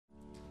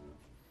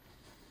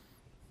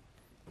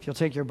If you'll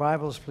take your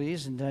Bibles,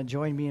 please, and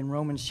join me in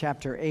Romans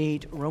chapter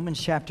 8.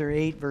 Romans chapter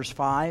 8, verse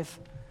 5.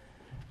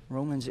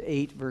 Romans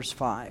 8, verse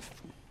 5.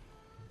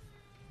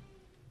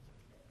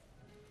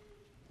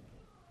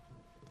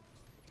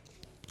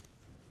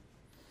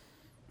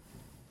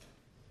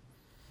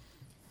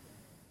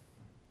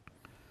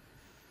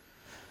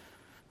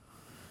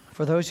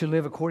 For those who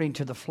live according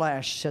to the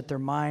flesh set their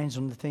minds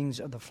on the things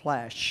of the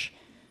flesh,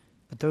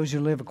 but those who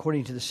live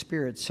according to the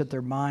Spirit set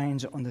their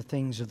minds on the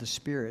things of the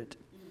Spirit.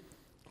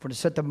 For to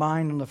set the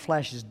mind on the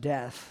flesh is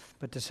death,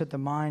 but to set the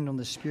mind on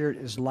the Spirit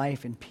is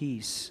life and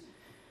peace.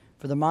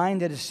 For the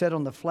mind that is set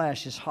on the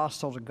flesh is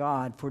hostile to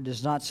God, for it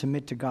does not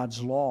submit to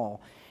God's law.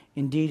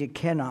 Indeed, it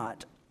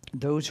cannot.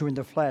 Those who are in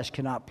the flesh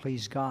cannot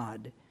please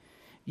God.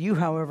 You,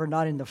 however,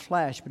 not in the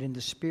flesh, but in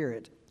the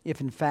Spirit, if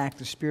in fact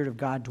the Spirit of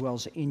God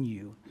dwells in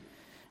you.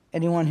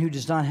 Anyone who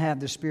does not have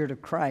the Spirit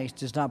of Christ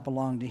does not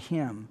belong to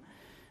him.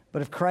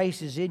 But if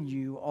Christ is in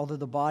you, although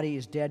the body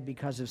is dead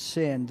because of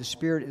sin, the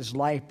Spirit is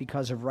life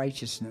because of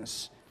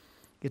righteousness.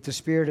 If the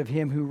Spirit of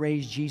him who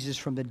raised Jesus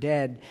from the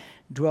dead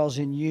dwells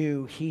in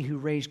you, he who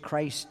raised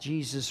Christ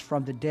Jesus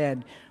from the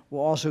dead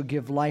will also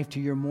give life to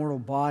your mortal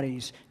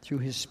bodies through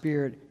his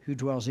Spirit who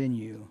dwells in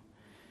you.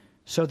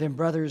 So then,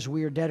 brothers,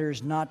 we are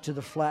debtors not to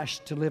the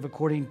flesh to live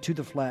according to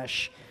the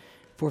flesh.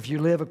 For if you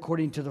live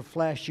according to the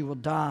flesh, you will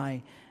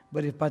die.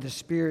 But if by the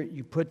Spirit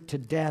you put to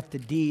death the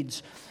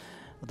deeds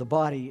of the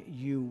body,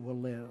 you will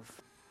live.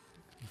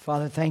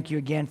 Father, thank you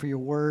again for your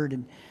word,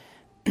 and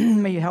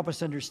may you help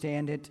us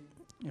understand it,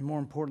 and more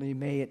importantly,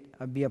 may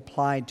it be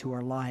applied to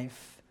our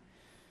life.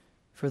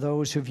 For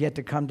those who have yet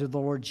to come to the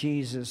Lord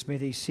Jesus, may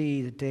they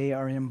see that they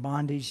are in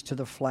bondage to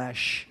the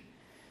flesh,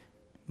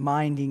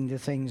 minding the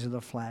things of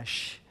the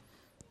flesh.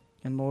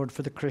 And Lord,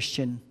 for the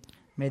Christian,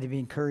 may they be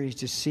encouraged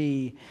to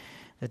see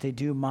that they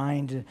do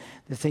mind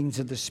the things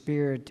of the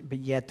Spirit, but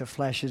yet the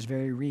flesh is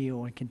very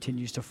real and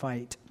continues to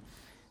fight.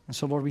 And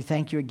so, Lord, we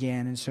thank you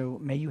again, and so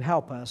may you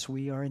help us.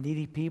 We are a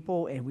needy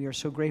people, and we are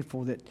so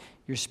grateful that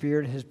your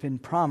Spirit has been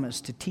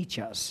promised to teach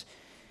us.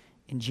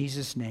 In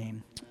Jesus'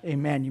 name,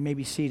 amen. You may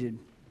be seated.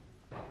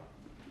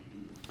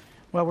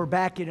 Well, we're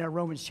back in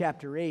Romans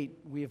chapter 8.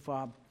 We've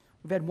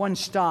had one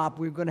stop.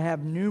 We're going to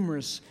have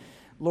numerous,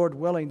 Lord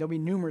willing, there'll be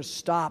numerous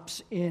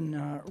stops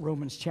in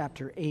Romans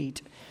chapter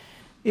 8.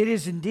 It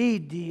is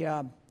indeed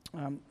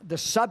the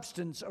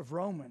substance of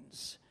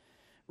Romans.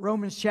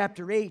 Romans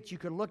chapter 8, you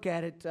could look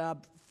at it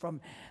from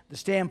the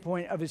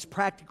standpoint of its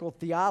practical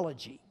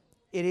theology.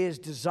 It is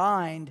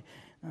designed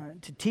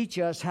to teach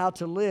us how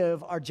to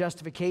live our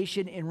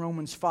justification in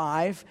Romans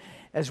 5,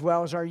 as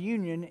well as our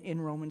union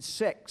in Romans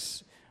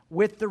 6,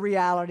 with the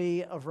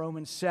reality of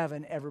Romans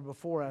 7 ever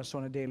before us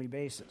on a daily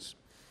basis.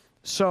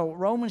 So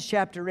Romans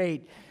chapter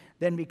 8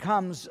 then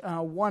becomes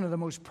one of the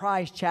most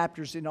prized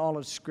chapters in all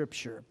of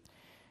Scripture.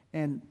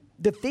 And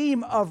the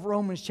theme of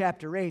Romans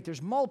chapter 8,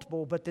 there's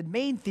multiple, but the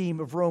main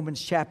theme of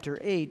Romans chapter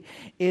 8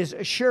 is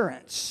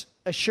assurance.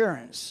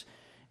 Assurance.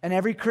 And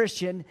every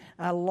Christian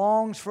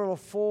longs for a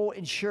full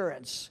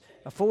assurance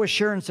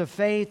of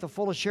faith, a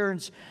full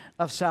assurance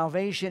of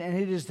salvation, and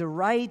it is the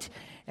right,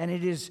 and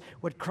it is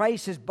what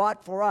Christ has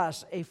bought for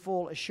us, a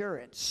full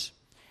assurance.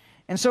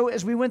 And so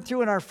as we went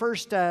through in our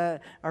first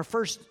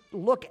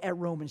look at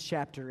Romans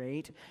chapter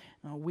 8,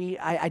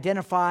 I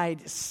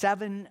identified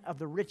 7 of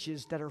the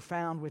riches that are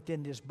found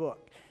within this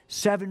book.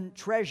 7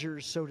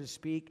 treasures, so to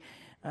speak,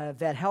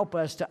 that help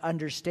us to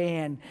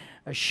understand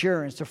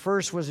assurance. The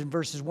first was in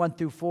verses 1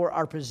 through 4,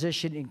 our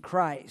position in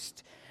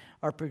Christ.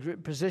 Our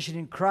position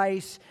in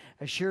Christ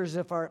assures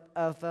of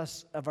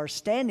our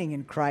standing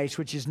in Christ,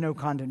 which is no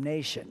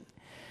condemnation.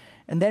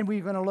 And then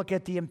we're going to look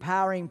at the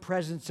empowering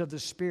presence of the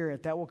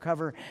Spirit. That will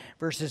cover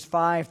verses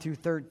 5 through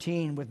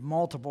 13 with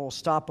multiple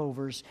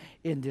stopovers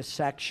in this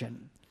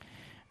section.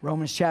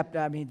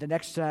 The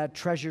next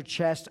treasure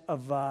chest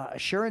of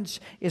assurance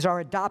is our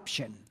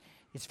adoption.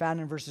 It's found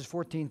in verses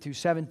 14 through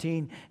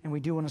 17, and we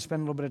do want to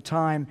spend a little bit of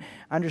time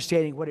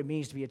understanding what it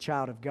means to be a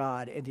child of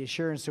God and the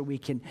assurance that we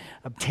can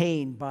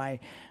obtain by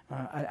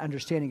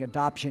understanding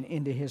adoption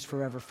into His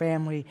forever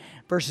family.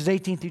 Verses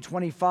 18 through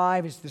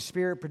 25 is the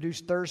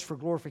Spirit-produced thirst for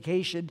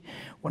glorification.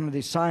 One of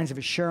the signs of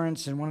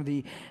assurance and one of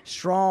the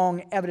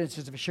strong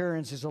evidences of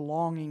assurance is a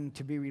longing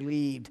to be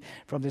relieved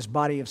from this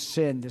body of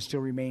sin that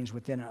still remains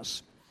within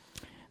us.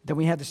 Then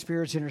we have the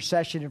Spirit's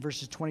intercession in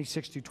verses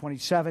 26 through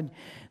 27,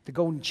 the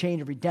golden chain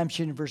of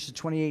redemption in verses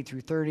 28 through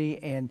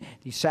 30, and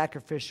the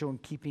sacrificial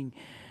and keeping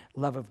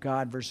love of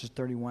God, verses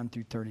 31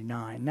 through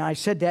 39. Now, I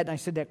said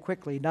that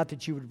quickly, not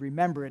that you would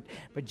remember it,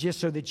 but just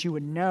so that you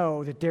would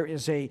know that there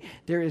is a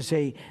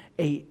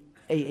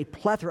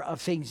plethora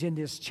of things in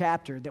this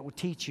chapter that will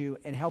teach you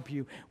and help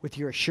you with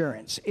your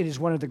assurance. It is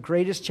one of the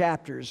greatest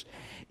chapters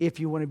if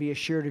you want to be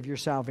assured of your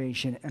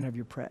salvation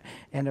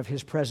and of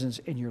His presence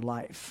in your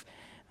life.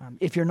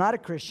 If you're not a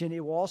Christian,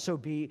 it will also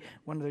be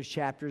one of those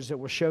chapters that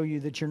will show you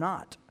that you're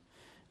not.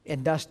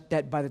 And thus,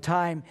 that by the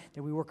time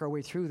that we work our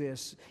way through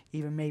this,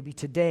 even maybe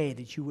today,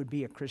 that you would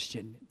be a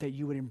Christian, that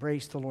you would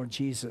embrace the Lord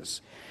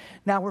Jesus.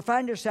 Now, we're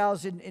finding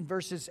ourselves in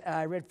verses,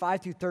 I read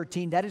 5 through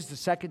 13. That is the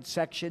second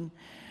section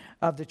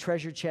of the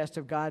treasure chest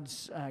of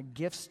God's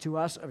gifts to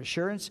us of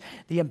assurance,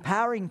 the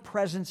empowering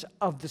presence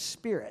of the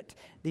Spirit.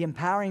 The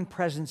empowering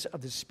presence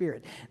of the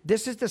Spirit.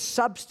 This is the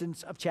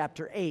substance of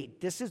chapter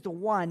 8. This is the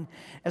one,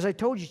 as I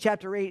told you,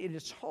 chapter 8 in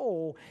its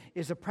whole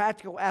is a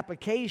practical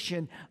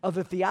application of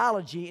the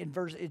theology in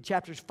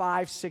chapters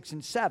 5, 6,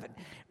 and 7.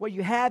 What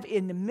you have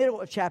in the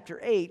middle of chapter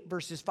 8,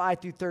 verses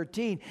 5 through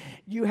 13,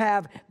 you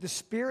have the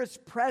Spirit's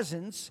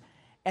presence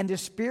and the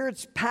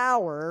Spirit's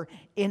power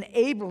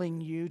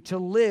enabling you to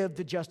live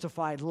the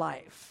justified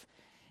life.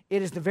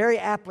 It is the very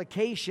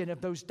application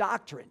of those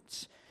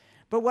doctrines.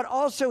 But what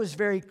also is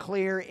very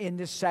clear in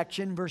this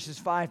section, verses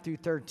 5 through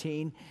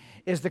 13,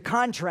 is the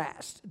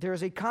contrast. There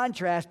is a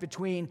contrast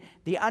between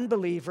the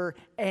unbeliever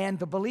and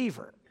the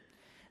believer.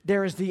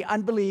 There is the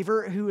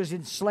unbeliever who is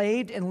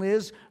enslaved and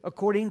lives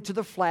according to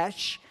the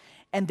flesh,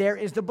 and there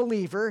is the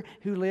believer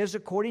who lives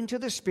according to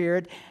the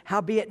Spirit,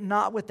 howbeit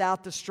not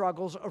without the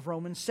struggles of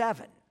Romans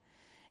 7.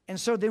 And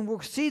so then we'll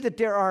see that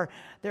there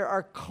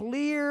are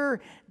clear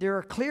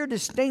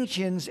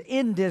distinctions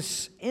in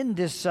this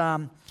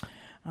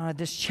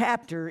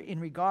chapter in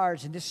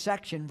regards, in this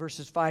section,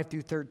 verses 5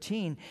 through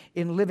 13,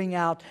 in living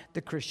out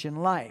the Christian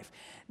life.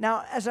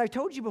 Now, as I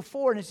told you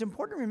before, and it's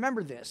important to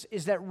remember this,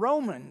 is that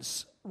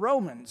Romans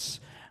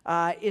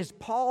is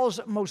Paul's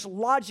most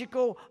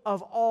logical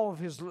of all of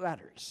his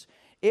letters.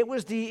 It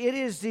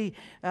is the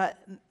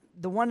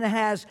one that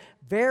has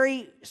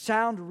very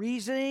sound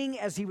reasoning,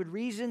 as he would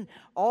reason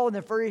all in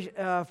the first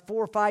 4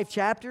 or 5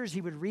 chapters.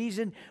 He would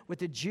reason with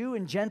the Jew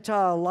and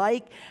Gentile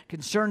alike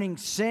concerning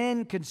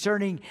sin,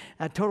 concerning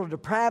total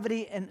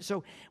depravity. And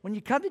so when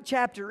you come to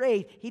chapter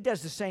 8, he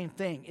does the same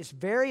thing. It's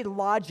very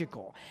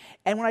logical.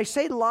 And when I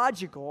say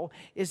logical,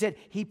 is that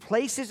he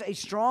places a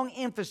strong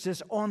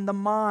emphasis on the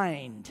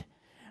mind,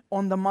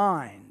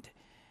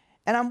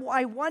 And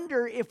I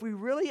wonder if we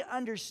really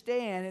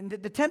understand,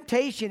 and the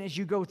temptation as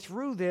you go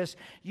through this,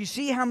 you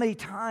see how many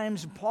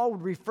times Paul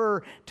would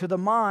refer to the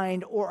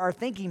mind or our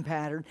thinking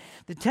pattern.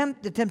 The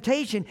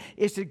temptation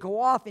is to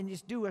go off and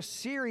just do a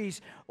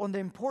series on the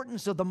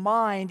importance of the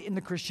mind in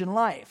the Christian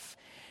life.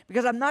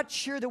 Because I'm not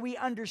sure that we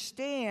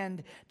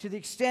understand to the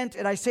extent,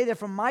 and I say that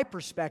from my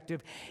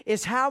perspective,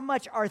 is how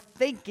much our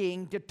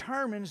thinking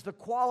determines the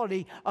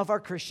quality of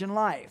our Christian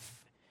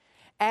life.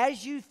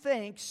 As you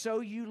think, so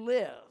you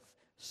live.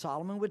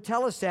 Solomon would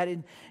tell us that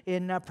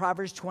in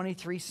Proverbs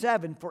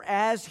 23:7. For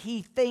as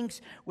he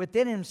thinks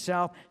within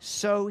himself,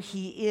 so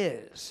he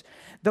is.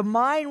 The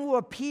mind will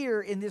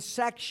appear in this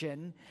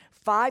section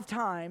 5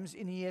 times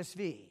in the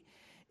ESV.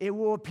 It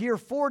will appear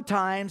 4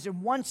 times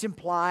and once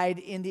implied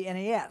in the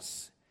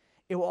NAS.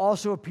 It will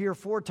also appear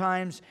 4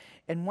 times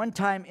and 1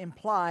 time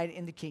implied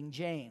in the King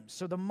James.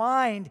 So the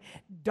mind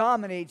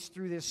dominates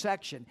through this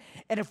section.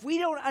 And if we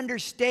don't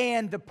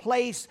understand the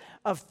place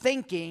of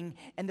thinking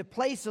and the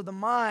place of the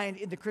mind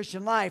in the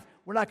Christian life,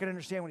 we're not going to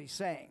understand what he's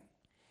saying.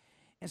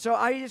 And so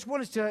I just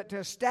want us to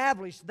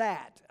establish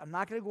that. I'm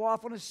not going to go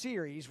off on a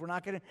series. We're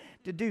not going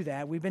to do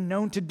that. We've been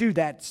known to do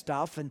that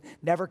stuff and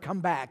never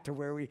come back to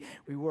where we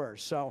were.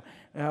 So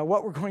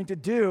what we're going to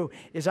do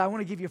is I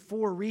want to give you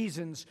 4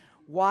 reasons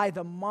why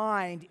the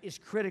mind is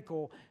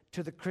critical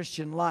to the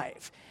Christian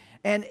life.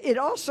 And it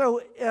also,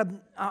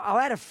 I'll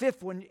add a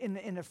 5th one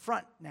in the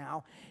front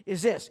now,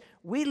 is this.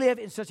 We live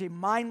in such a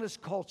mindless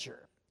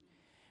culture.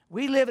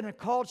 We live in a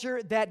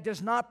culture that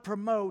does not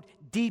promote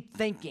deep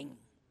thinking.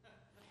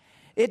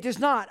 It does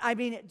not. I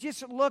mean,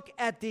 just look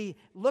at the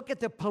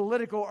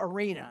political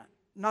arena.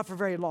 Not for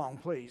very long,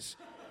 please.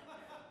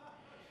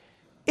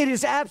 It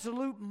is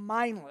absolute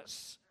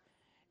mindless.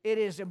 It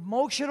is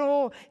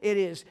emotional.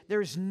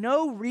 There's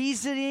no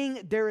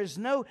reasoning. There is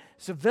no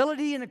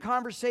civility in the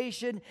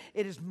conversation.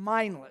 It is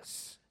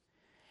mindless.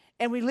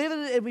 And we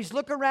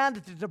look around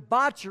at the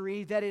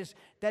debauchery that is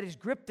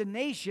gripped the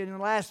nation in the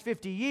last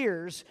 50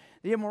 years,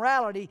 the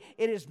immorality.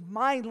 It is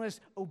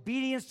mindless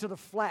obedience to the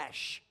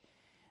flesh.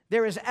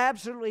 There is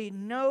absolutely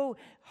no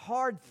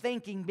hard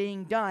thinking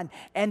being done,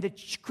 and the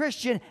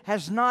Christian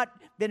has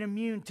not been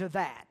immune to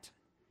that.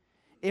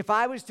 If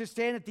I was to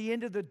stand at the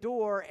end of the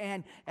door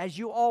and as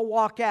you all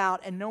walk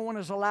out and no one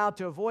is allowed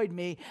to avoid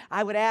me,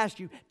 I would ask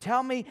you,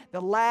 tell me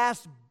the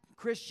last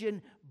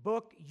Christian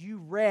book you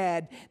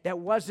read that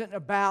wasn't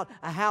about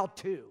a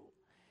how-to.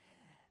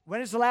 When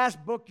is the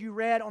last book you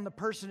read on the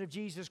person of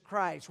Jesus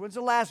Christ? When's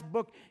the last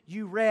book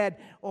you read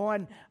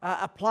on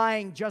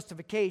applying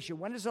justification?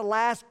 When is the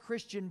last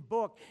Christian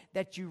book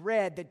that you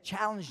read that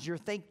challenged your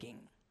thinking?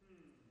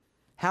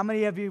 How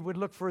many of you would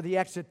look for the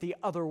exit the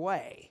other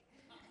way?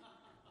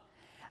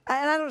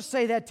 And I don't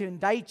say that to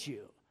indict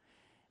you.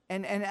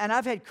 And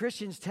I've had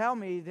Christians tell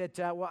me that,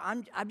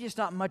 I'm just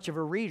not much of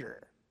a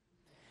reader.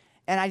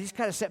 And I just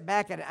kind of sit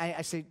back and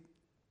I say,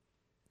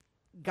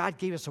 God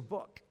gave us a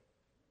book.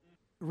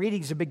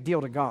 Reading is a big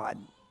deal to God,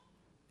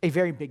 a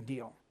very big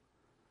deal.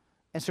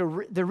 And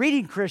so the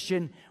reading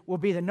Christian will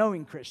be the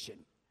knowing Christian.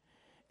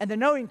 And the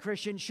knowing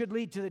Christian should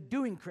lead to the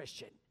doing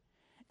Christian.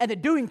 And the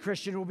doing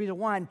Christian will be the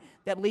one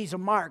that leaves a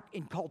mark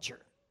in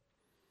culture.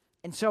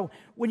 And so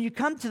when you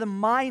come to the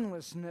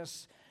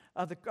mindlessness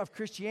of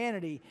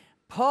Christianity,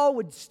 Paul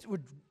would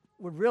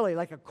really,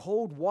 like a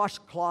cold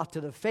washcloth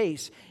to the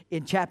face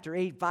in chapter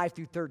 8, 5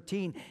 through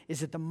 13, is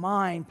that the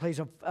mind plays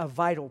a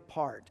vital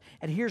part.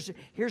 And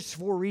here's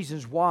 4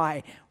 reasons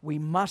why we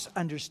must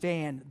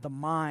understand the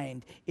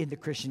mind in the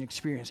Christian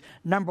experience.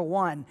 Number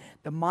 1,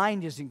 the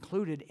mind is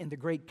included in the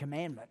Great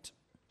Commandment.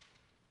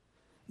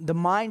 The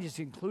mind is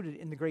included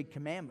in the Great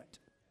Commandment.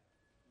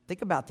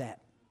 Think about that.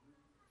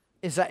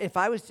 If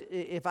I was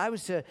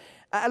to,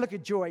 I look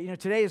at Joy.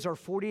 Today is our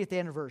 40th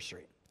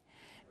anniversary.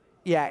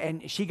 Yeah,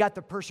 and she got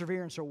the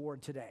Perseverance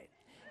Award today.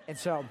 And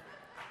so,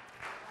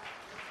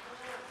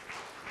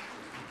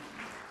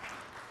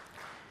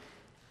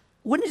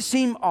 wouldn't it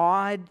seem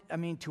odd,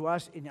 to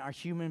us in our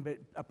human, but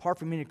apart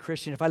from being a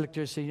Christian, if I looked at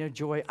her and said,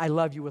 Joy, I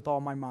love you with all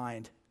my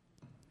mind.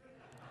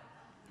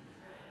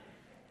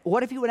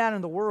 What if you went out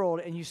in the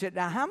world and you said,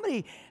 now how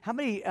many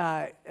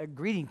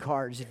greeting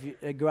cards, if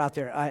you go out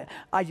there,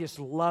 I just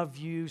love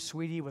you,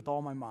 sweetie, with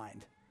all my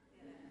mind?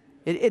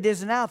 It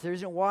isn't out there,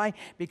 isn't it? Why?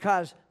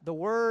 Because the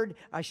word,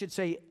 I should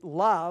say,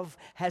 love,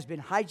 has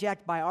been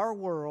hijacked by our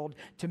world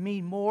to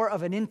mean more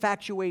of an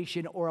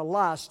infatuation or a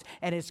lust,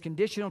 and it's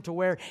conditional to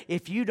where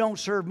if you don't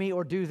serve me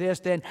or do this,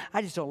 then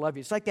I just don't love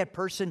you. It's like that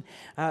person,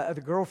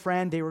 the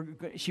girlfriend,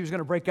 she was going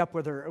to break up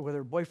with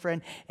her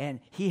boyfriend, and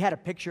he had a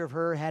picture of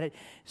her,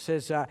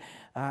 said,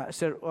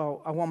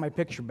 "Oh, I want my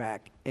picture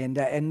back," and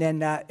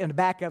then in the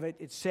back of it,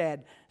 it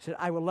said,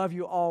 "I will love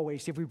you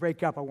always. If we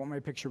break up, I want my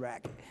picture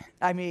back."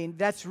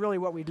 That's really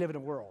what we live in a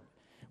world.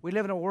 We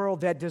live in a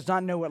world that does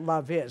not know what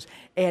love is.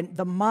 And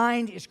the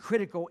mind is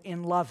critical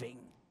in loving.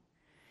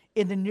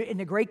 In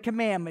the Great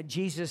Commandment,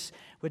 Jesus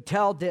would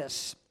tell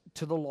this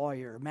to the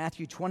lawyer,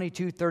 Matthew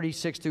 22,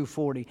 36 through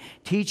 40.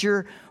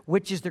 "Teacher,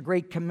 which is the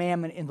great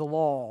commandment in the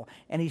law?"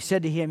 And he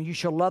said to him, "You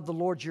shall love the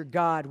Lord your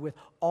God with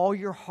all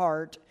your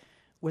heart,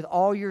 with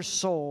all your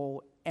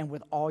soul, and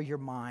with all your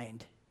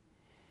mind."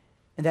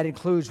 And that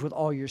includes with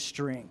all your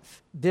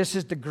strength. This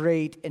is the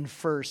great and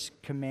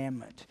first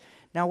commandment.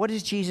 Now, what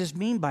does Jesus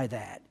mean by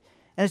that?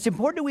 And it's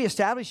important that we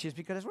establish this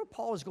because that's what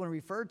Paul is going to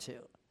refer to.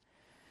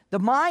 The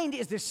mind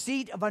is the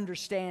seat of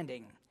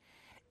understanding.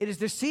 It is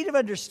the seat of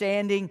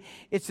understanding.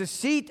 It's the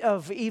seat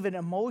of even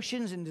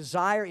emotions and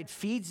desire. It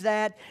feeds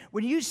that.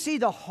 When you see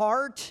the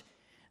heart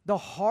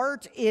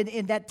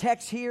in that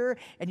text here,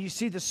 and you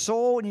see the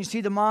soul and you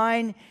see the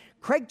mind,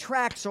 Craig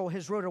Traxel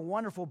has wrote a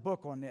wonderful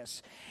book on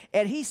this.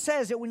 And he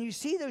says that when you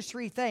see those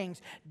 3 things,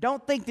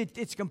 don't think that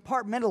it's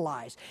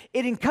compartmentalized.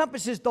 It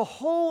encompasses the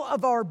whole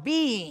of our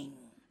being.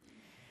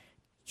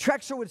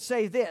 Traxel would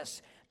say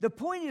this: the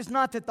point is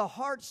not that the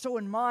heart, soul,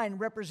 and mind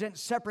represent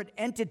separate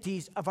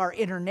entities of our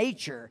inner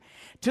nature.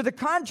 To the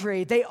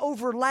contrary, they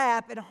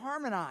overlap and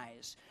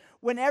harmonize.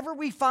 Whenever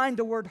we find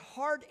the word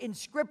heart in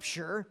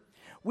Scripture,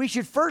 we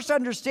should first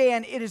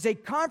understand it is a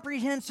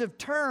comprehensive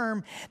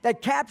term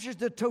that captures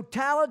the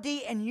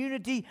totality and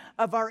unity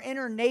of our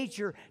inner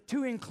nature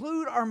to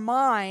include our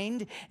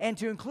mind and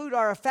to include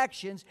our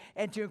affections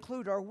and to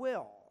include our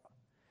will.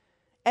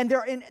 And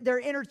they're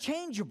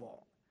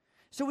interchangeable.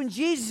 So when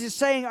Jesus is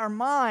saying our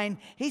mind,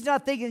 he's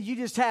not thinking that you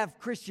just have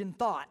Christian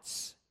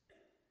thoughts.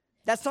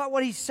 That's not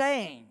what he's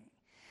saying.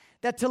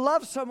 That to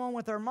love someone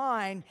with our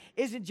mind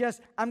isn't just,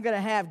 I'm going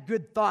to have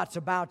good thoughts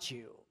about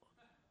you.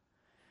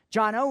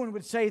 John Owen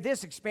would say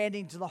this,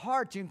 expanding to the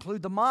heart to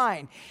include the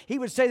mind. He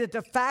would say that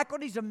the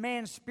faculties of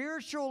man's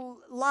spiritual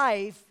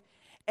life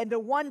and the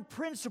one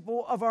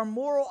principle of our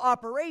moral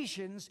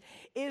operations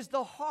is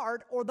the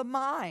heart or the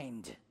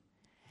mind.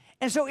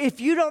 And so if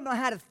you don't know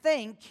how to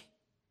think,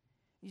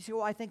 you say,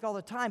 well, I think all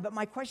the time. But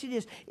my question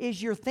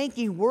is your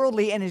thinking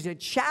worldly and is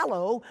it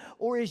shallow,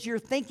 or is your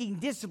thinking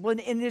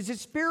disciplined and is it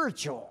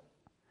spiritual?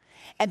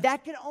 And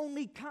that can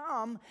only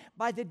come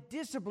by the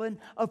discipline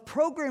of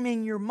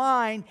programming your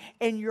mind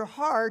and your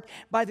heart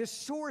by the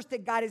source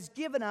that God has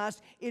given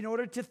us in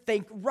order to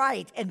think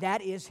right, and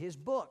that is His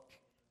book.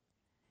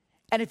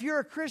 And if you're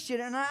a Christian,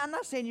 and I'm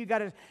not saying you got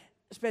to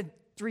spend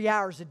 3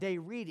 hours a day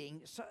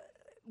reading. So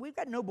we've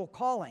got noble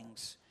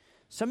callings.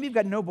 Some of you have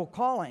got noble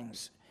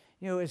callings.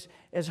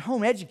 As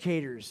home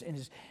educators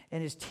and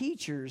as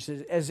teachers,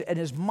 and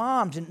as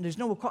moms, and there's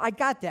noble call. I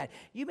got that.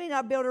 You may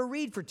not be able to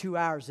read for 2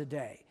 hours a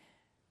day.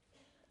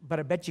 But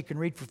I bet you can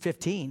read for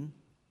 15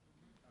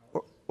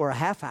 or a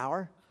half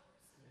hour.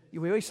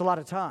 You waste a lot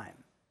of time.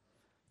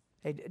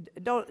 Hey,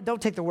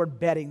 don't take the word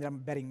betting that I'm a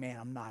betting man.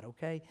 I'm not,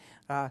 okay?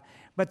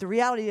 But the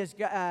reality is,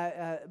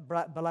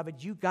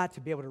 beloved, you got to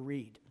be able to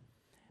read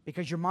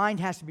because your mind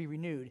has to be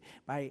renewed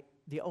by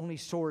the only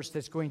source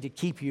that's going to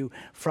keep you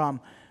from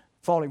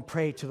falling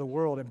prey to the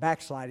world and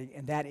backsliding,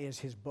 and that is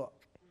His book.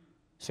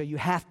 So you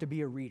have to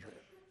be a reader.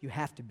 You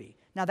have to be.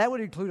 Now, that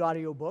would include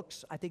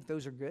audiobooks. I think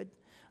those are good.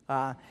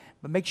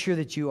 But make sure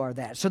that you are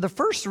that. So the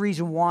first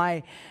reason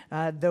why,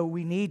 though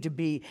we need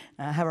to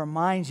have our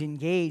minds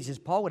engaged, as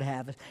Paul would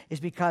have, is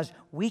because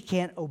we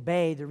can't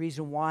obey the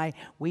reason why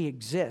we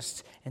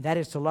exist, and that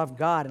is to love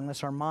God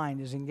unless our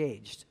mind is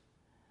engaged.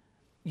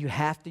 You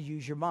have to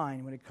use your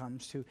mind when it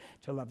comes to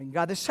loving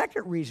God. The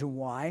second reason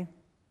why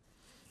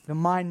the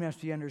mind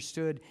must be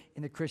understood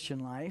in the Christian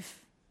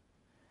life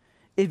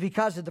is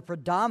because of the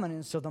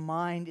predominance of the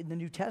mind in the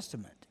New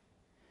Testament.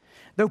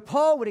 Though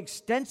Paul would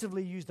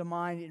extensively use the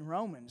mind in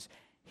Romans,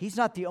 he's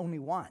not the only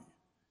one.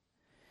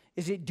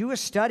 Do a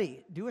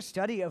study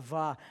of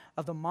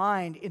the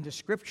mind in the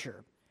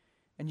Scripture,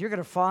 and you're going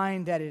to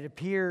find that it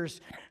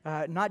appears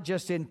not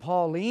just in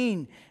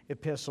Pauline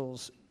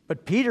epistles,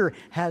 but Peter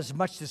has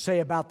much to say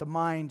about the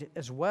mind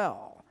as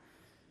well.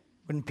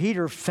 When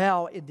Peter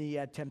fell in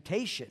the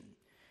temptation,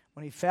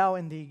 when he fell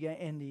in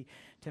the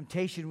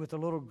temptation with the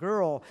little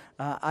girl,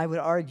 I would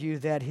argue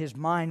that his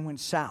mind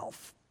went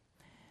south.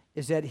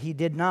 Is that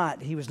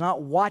he was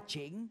not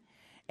watching,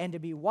 and to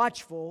be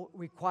watchful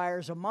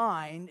requires a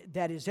mind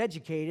that is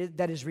educated,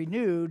 that is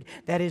renewed,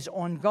 that is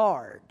on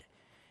guard.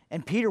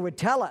 And Peter would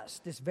tell us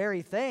this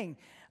very thing,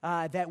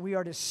 that we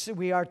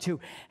are to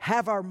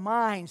have our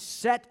minds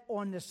set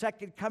on the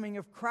second coming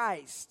of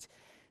Christ,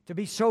 to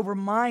be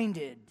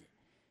sober-minded,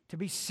 to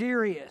be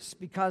serious,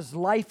 because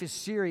life is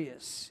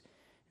serious.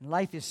 And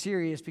life is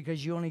serious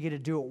because you only get to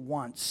do it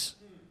once.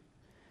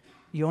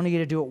 You only get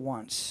to do it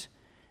once.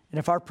 And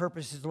if our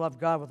purpose is to love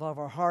God with all of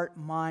our heart,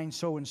 mind,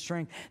 soul, and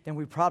strength, then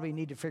we probably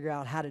need to figure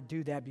out how to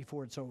do that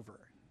before it's over.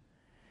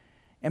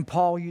 And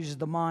Paul uses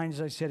the mind,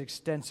 as I said,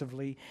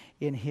 extensively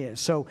in his.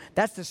 So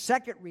that's the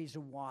second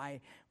reason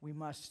why we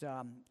must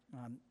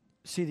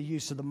see the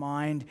use of the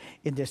mind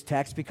in this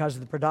text, because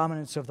of the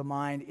predominance of the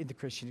mind in the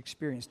Christian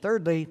experience.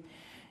 Thirdly,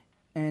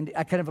 and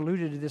I kind of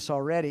alluded to this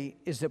already,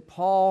 is that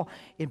Paul,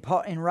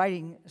 in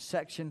writing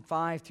section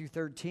 5 through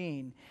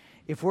 13,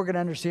 if we're going to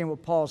understand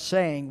what Paul's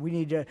saying, we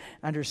need to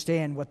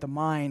understand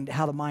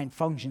how the mind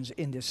functions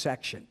in this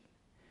section.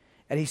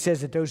 And he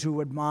says that those who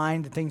would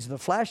mind the things of the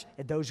flesh,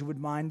 and those who would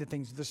mind the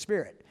things of the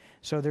Spirit.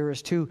 So there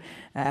is two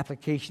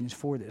applications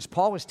for this.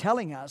 Paul was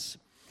telling us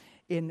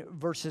in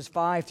verses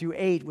 5 through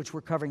 8, which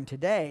we're covering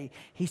today,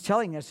 he's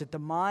telling us that the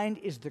mind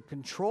is the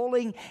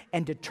controlling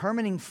and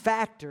determining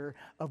factor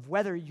of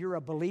whether you're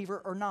a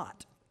believer or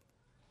not.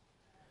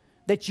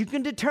 That you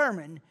can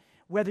determine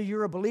whether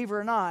you're a believer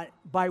or not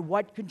by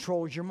what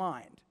controls your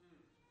mind.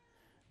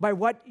 By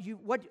what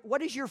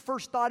is your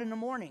first thought in the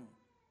morning?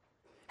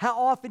 How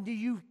often do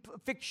you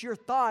fix your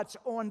thoughts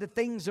on the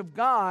things of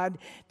God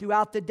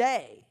throughout the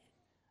day?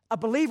 A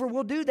believer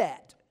will do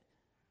that.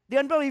 The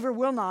unbeliever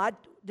will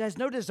not, has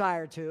no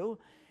desire to.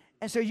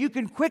 And so you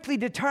can quickly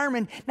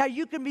determine. Now,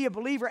 you can be a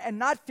believer and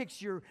not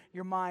fix your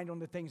mind on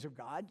the things of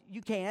God.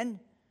 You can.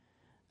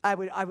 I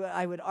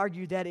would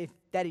argue that if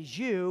that is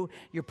you,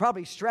 you're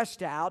probably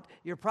stressed out,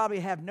 you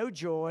probably have no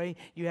joy,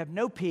 you have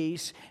no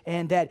peace,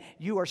 and that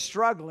you are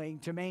struggling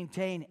to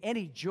maintain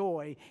any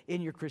joy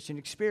in your Christian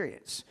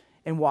experience.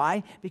 And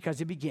why?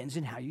 Because it begins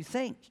in how you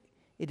think.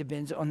 It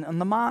depends on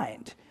the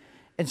mind.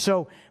 And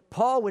so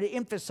Paul would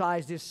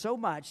emphasize this so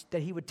much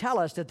that he would tell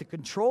us that the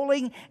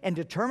controlling and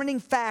determining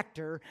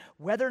factor,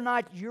 whether or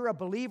not you're a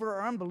believer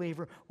or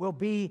unbeliever, will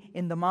be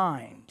in the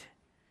mind.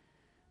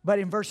 But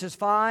in verses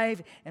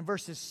 5 and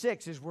verses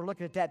 6, as we're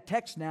looking at that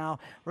text now,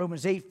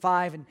 Romans 8,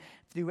 5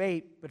 through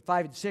 8, but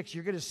 5 and 6,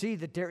 you're going to see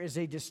that there is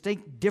a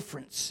distinct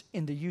difference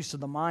in the use of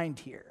the mind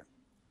here.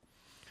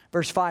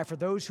 Verse 5, for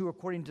those who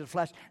according to the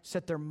flesh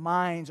set their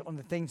minds on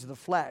the things of the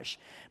flesh,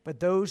 but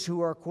those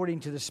who are according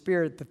to the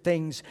Spirit, the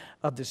things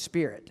of the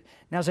Spirit.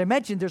 Now, as I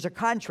mentioned, there's a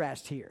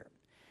contrast here.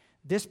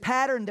 This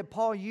pattern that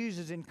Paul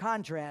uses in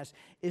contrast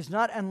is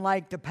not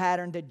unlike the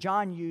pattern that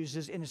John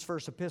uses in his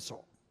first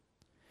epistle.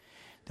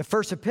 The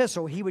first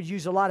epistle, he would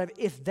use a lot of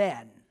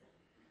if-then.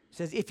 It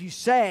says, if you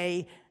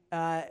say,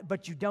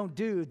 but you don't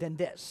do, then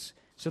this.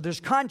 So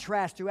there's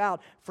contrast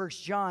throughout 1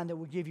 John that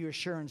will give you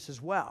assurance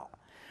as well.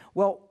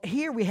 Well,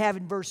 here we have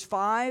in verse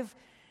 5,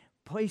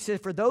 he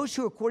says, for those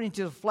who according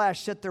to the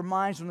flesh set their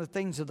minds on the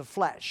things of the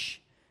flesh.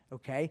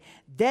 Okay?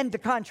 Then the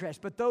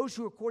contrast, but those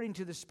who according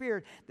to the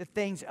Spirit, the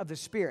things of the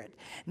Spirit.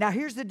 Now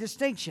here's the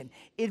distinction.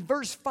 In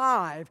verse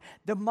 5,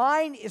 the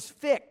mind is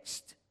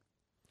fixed.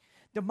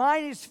 The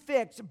mind is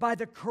fixed by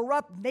the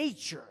corrupt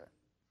nature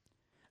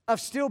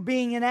of still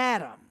being in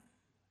Adam.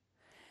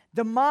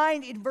 The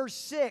mind in verse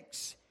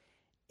 6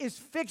 is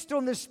fixed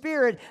on the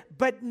Spirit,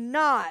 but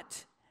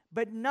not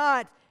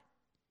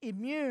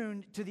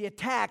immune to the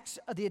attacks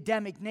of the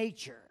Adamic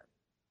nature.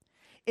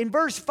 In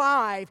verse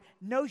 5,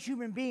 no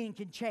human being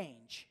can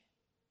change.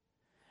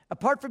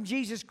 Apart from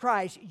Jesus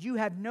Christ, you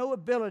have no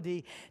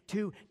ability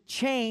to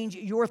change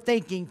your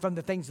thinking from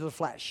the things of the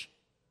flesh.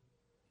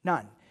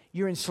 None.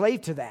 You're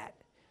enslaved to that.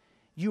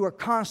 You are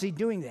constantly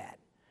doing that.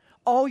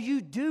 All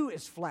you do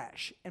is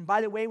flesh. And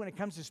by the way, when it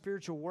comes to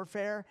spiritual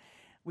warfare,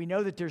 we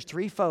know that there's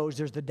three foes.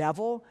 There's the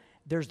devil,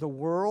 there's the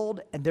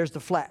world, and there's the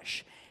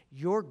flesh.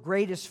 Your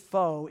greatest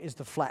foe is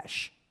the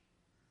flesh.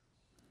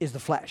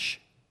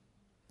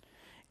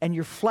 And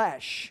your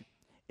flesh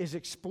is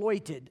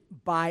exploited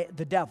by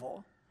the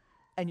devil,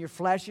 and your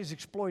flesh is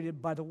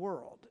exploited by the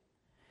world.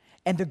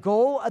 And the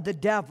goal of the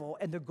devil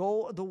and the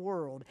goal of the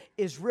world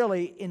is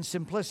really, in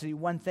simplicity,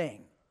 one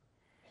thing,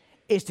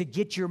 is to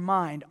get your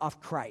mind off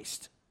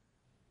Christ.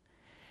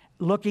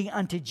 Looking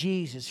unto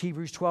Jesus,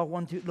 Hebrews 12,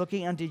 1, 2,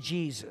 looking unto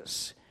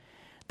Jesus,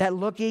 That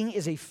looking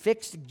is a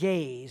fixed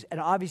gaze, and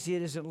obviously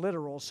it isn't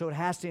literal, so it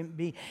has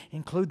to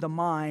include the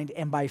mind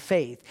and by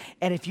faith.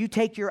 And if you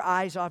take your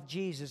eyes off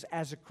Jesus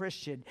as a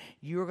Christian,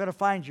 you're going to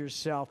find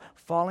yourself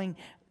falling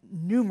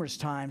numerous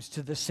times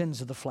to the sins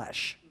of the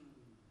flesh.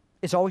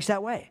 It's always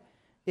that way.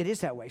 It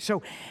is that way.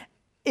 So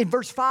in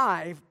verse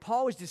 5,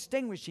 Paul is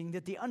distinguishing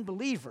that the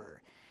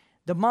unbeliever,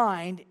 the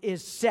mind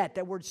is set.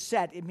 That word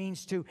set, it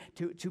means to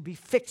be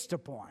fixed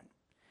upon.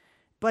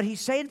 But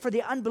he's saying for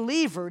the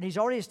unbeliever, and he's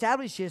already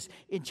established this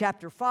in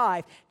chapter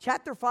 5.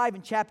 Chapter 5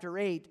 and chapter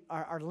 8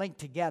 are linked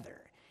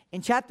together.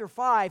 In chapter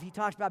 5, he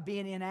talks about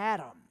being in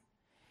Adam.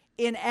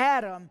 In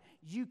Adam,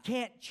 you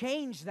can't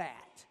change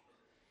that.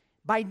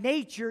 By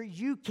nature,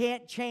 you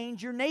can't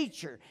change your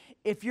nature.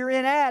 If you're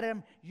in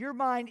Adam, your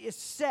mind is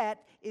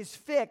set, is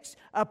fixed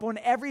upon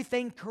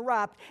everything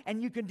corrupt,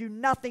 and you can do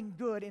nothing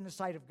good in the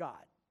sight of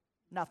God.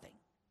 Nothing.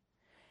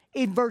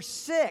 In verse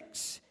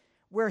 6,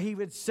 where he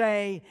would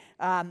say,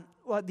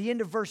 at the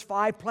end of verse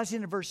 5 plus the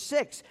end of verse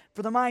 6,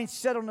 for the mind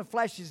set on the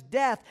flesh is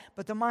death,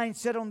 but the mind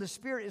set on the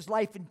spirit is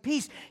life and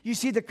peace. You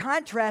see the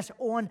contrast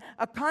on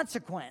a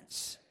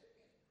consequence.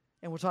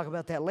 And we'll talk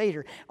about that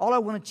later. All I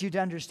wanted you to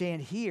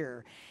understand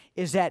here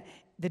is that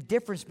the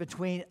difference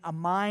between a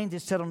mind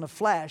that's set on the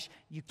flesh,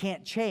 you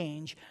can't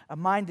change. A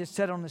mind that's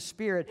set on the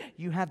spirit,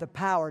 you have the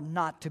power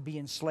not to be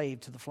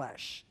enslaved to the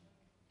flesh.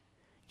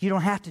 You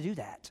don't have to do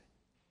that.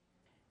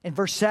 In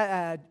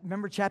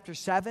remember chapter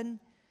 7?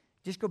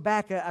 Just go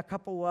back a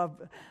couple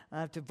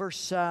to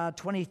verse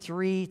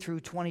 23 through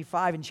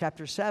 25 in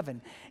chapter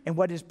 7. And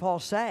what does Paul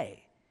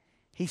say?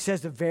 He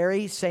says the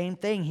very same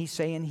thing he's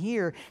saying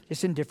here,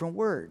 just in different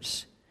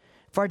words.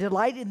 For I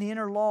delight in the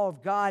inner law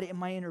of God in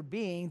my inner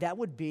being, that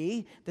would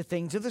be the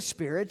things of the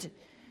Spirit.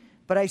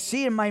 But I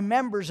see in my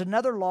members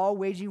another law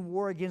waging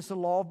war against the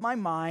law of my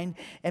mind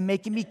and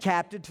making me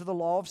captive to the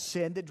law of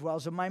sin that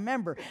dwells in my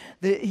member.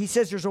 He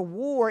says there's a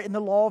war in the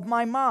law of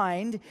my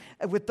mind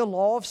with the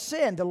law of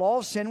sin. The law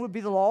of sin would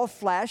be the law of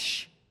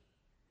flesh.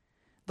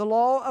 The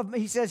law of,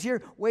 he says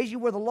here, waging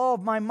war the law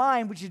of my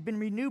mind, which has been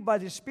renewed by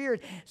the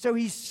Spirit. So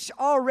he's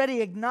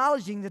already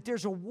acknowledging that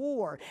there's a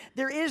war.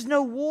 There is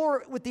no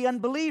war with the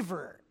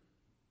unbeliever.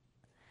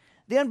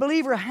 The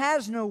unbeliever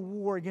has no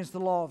war against the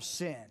law of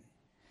sin.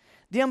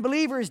 The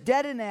unbeliever is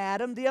dead in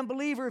Adam. The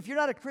unbeliever, if you're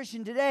not a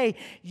Christian today,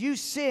 you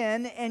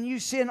sin, and you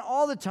sin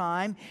all the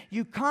time.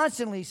 You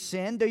constantly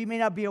sin, though you may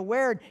not be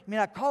aware, you may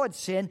not call it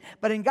sin,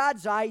 but in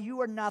God's eye, you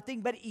are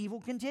nothing but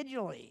evil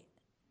continually.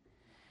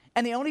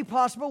 And the only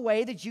possible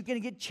way that you can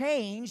get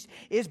changed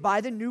is by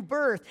the new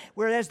birth,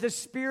 whereas the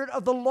spirit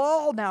of the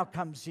law now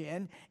comes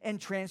in and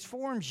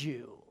transforms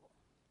you.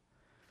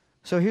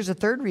 So here's the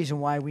third reason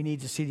why we need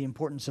to see the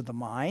importance of the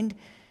mind.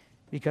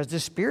 Because the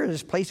Spirit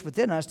has placed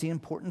within us the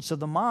importance of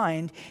the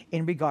mind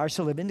in regards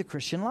to living the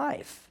Christian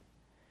life.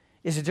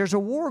 Is that there's a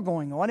war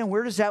going on, and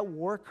where does that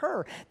war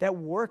occur? That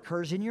war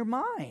occurs in your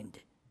mind.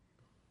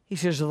 He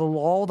says the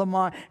law of the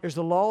mind, there's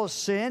the law of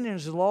sin, and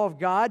there's the law of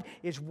God.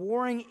 It's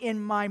warring in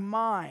my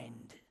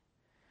mind.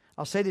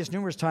 I'll say this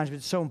numerous times, but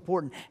it's so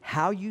important.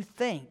 How you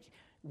think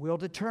will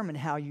determine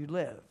how you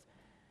live.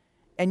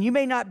 And you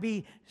may not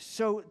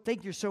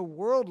think you're so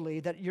worldly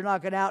that you're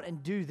not going out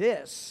and do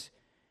this.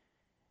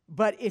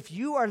 But if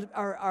you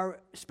are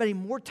spending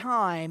more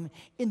time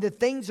in the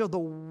things of the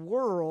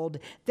world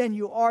than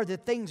you are the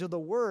things of the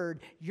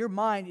Word, your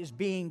mind is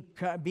being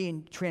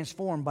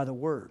transformed by the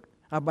world.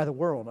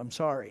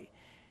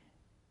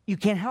 You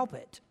can't help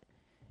it.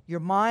 Your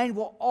mind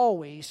will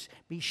always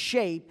be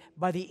shaped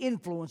by the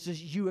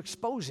influences you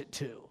expose it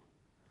to.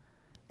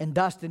 And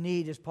thus the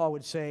need, as Paul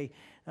would say,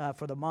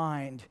 for the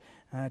mind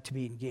to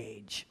be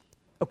engaged.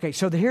 Okay,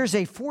 so here's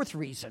a fourth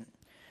reason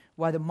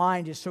why the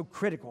mind is so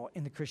critical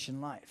in the Christian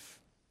life.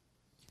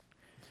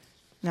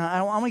 Now,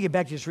 I want to get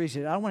back to this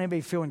reason. I don't want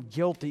anybody feeling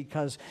guilty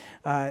because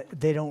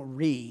they don't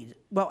read.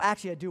 Well,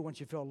 actually, I do want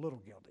you to feel a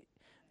little guilty.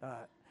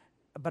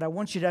 But I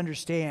want you to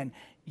understand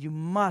you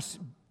must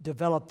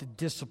develop the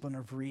discipline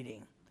of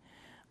reading.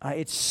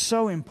 It's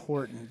so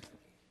important.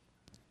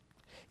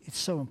 It's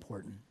so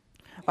important.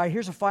 All right,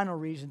 here's a final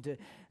reason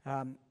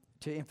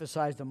to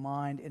emphasize the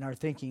mind in our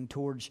thinking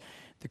towards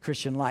the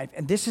Christian life.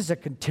 And this is a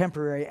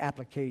contemporary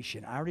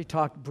application. I already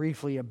talked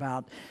briefly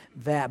about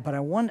that, but I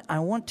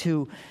want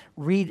to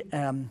read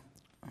a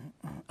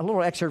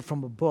little excerpt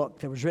from a book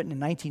that was written in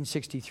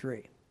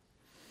 1963.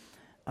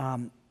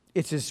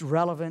 It's as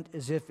relevant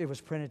as if it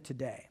was printed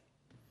today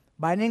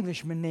by an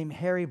Englishman named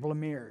Harry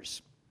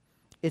Blamires.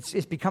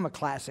 It's become a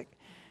classic.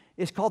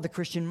 It's called The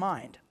Christian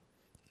Mind.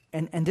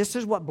 And this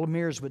is what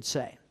Blamires would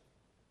say.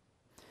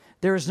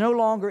 There is no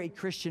longer a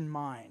Christian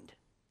mind.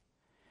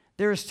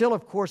 There is still,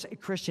 of course, a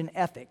Christian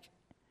ethic,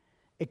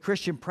 a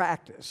Christian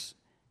practice,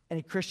 and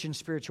a Christian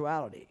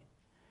spirituality.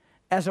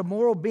 As a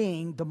moral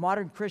being, the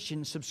modern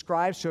Christian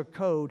subscribes to a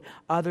code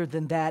other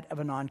than that of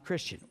a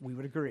non-Christian. We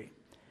would agree.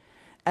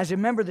 As a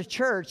member of the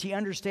church, he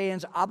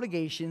understands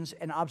obligations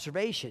and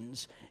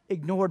observations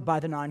ignored by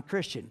the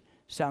non-Christian.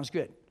 Sounds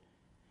good.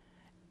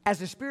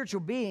 As a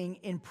spiritual being,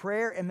 in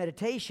prayer and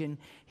meditation,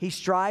 he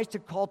strives to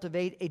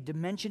cultivate a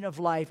dimension of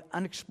life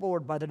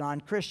unexplored by the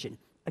non-Christian.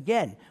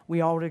 Again,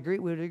 we would agree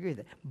with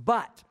that.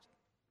 But,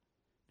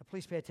 now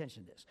please pay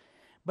attention to this.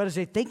 But as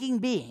a thinking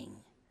being,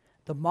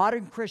 the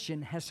modern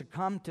Christian has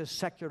succumbed to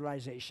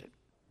secularization.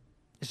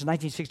 This is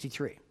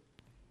 1963.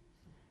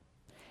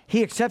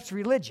 He accepts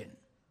religion,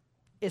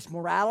 its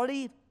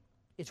morality,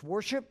 its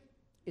worship,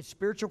 its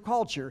spiritual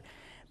culture,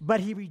 but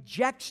he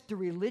rejects the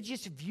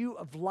religious view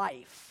of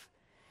life,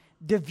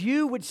 the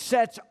view which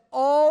sets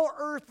all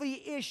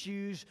earthly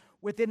issues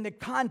within the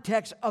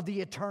context of the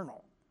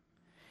eternal,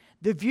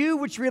 the view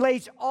which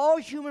relates all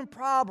human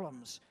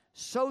problems,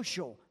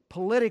 social,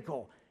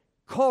 political,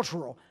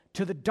 cultural,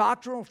 to the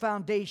doctrinal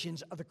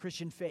foundations of the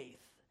Christian faith.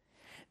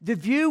 The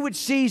view which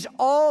sees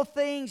all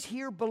things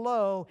here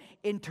below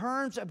in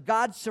terms of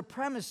God's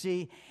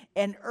supremacy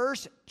and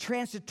earth's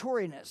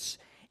transitoriness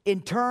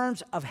in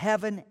terms of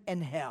heaven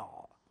and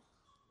hell.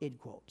 End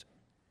quote.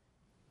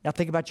 Now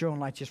think about your own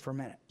life just for a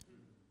minute.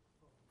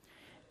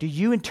 Do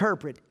you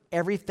interpret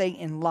everything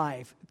in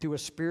life through a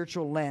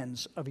spiritual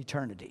lens of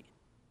eternity?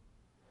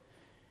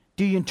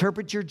 Do you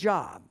interpret your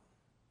job?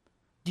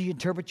 Do you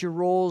interpret your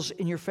roles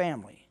in your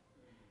family?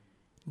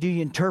 Do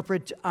you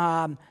interpret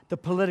the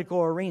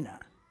political arena?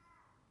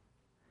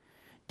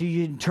 Do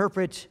you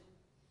interpret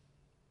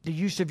the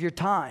use of your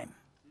time?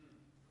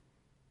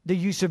 The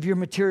use of your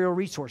material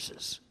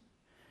resources?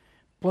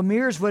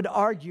 Blamires would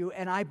argue,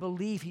 and I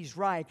believe he's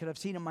right because I've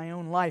seen it in my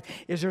own life,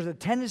 is there's a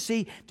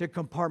tendency to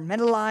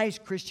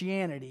compartmentalize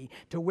Christianity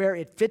to where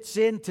it fits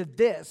into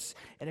this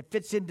and it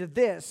fits into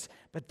this,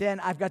 but then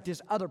I've got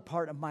this other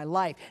part of my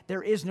life.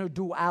 There is no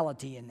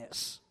duality in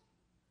this.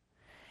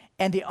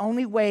 And the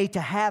only way to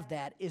have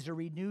that is a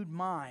renewed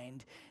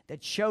mind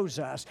that shows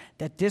us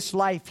that this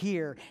life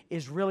here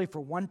is really for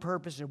one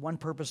purpose and one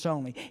purpose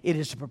only. It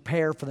is to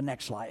prepare for the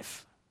next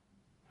life.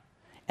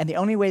 And the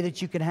only way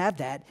that you can have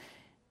that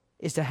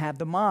is to have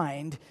the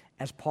mind,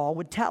 as Paul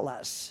would tell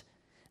us,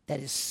 that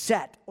is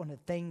set on the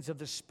things of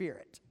the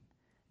Spirit,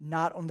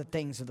 not on the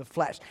things of the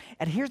flesh.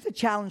 And here's the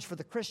challenge for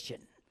the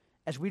Christian.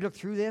 As we look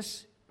through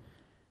this,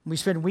 we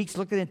spend weeks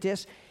looking at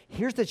this,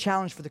 here's the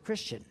challenge for the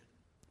Christian,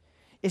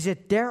 is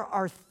that there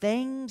are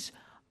things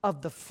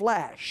of the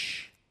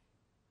flesh.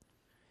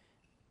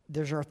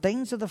 There are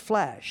things of the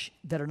flesh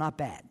that are not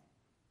bad.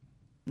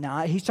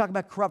 Now, he's talking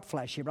about corrupt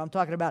flesh here, but I'm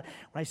talking about,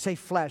 when I say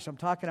flesh, I'm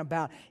talking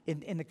about,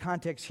 in the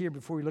context here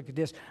before we look at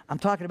this, I'm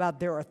talking about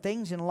there are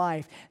things in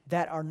life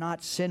that are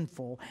not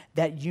sinful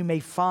that you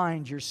may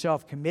find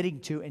yourself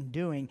committing to and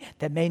doing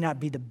that may not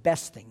be the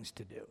best things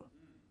to do.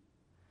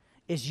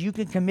 Is you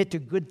can commit to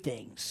good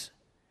things,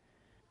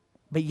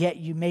 but yet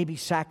you may be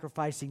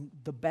sacrificing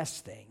the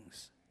best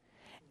things.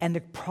 And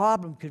the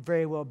problem could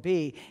very well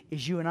be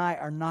is you and I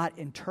are not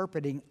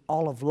interpreting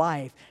all of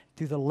life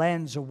through the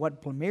lens of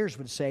what Blamires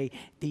would say,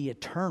 the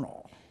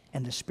eternal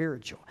and the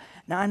spiritual.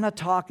 Now, I'm not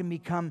talking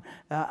become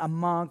a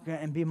monk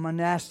and be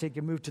monastic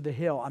and move to the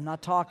hill. I'm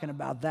not talking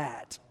about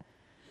that.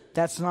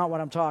 That's not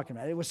what I'm talking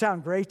about. It would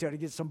sound great to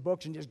get some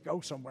books and just go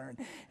somewhere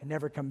and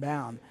never come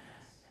down.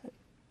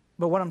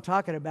 But what I'm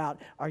talking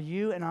about, are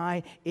you and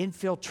I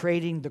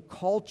infiltrating the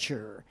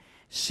culture,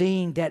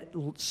 seeing that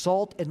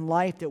salt and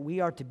life that we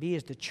are to be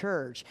as the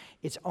church,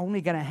 it's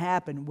only going to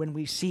happen when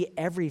we see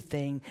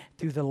everything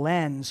through the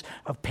lens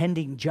of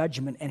pending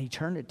judgment and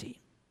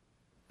eternity.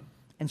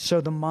 And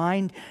so the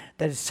mind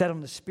that is set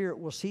on the Spirit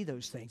will see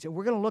those things. And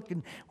we're going to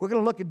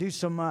look and do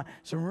some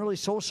really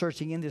soul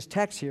searching in this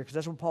text here, because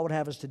that's what Paul would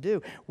have us to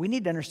do. We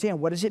need to understand,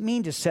 what does it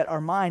mean to set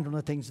our mind on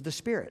the things of the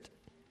Spirit?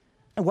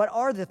 And what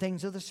are the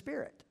things of the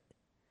Spirit?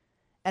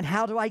 And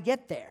how do I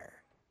get there?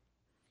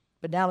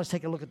 But now let's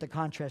take a look at the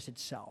contrast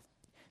itself.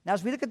 Now,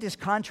 as we look at this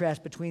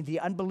contrast between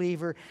the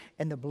unbeliever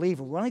and the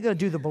believer, we're only going to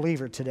do the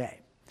believer today.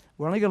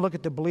 We're only going to look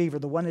at the believer,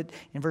 the one that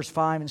in verse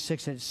 5 and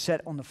 6 that is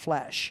set on the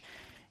flesh.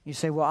 You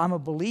say, well, I'm a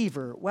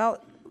believer.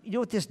 Well, you know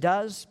what this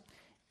does?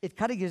 It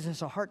kind of gives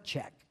us a heart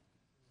check.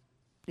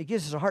 It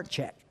gives us a heart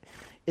check.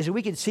 Is that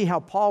we can see how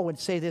Paul would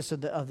say this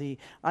of the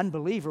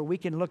unbeliever. We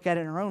can look at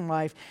it in our own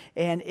life,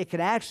 and it can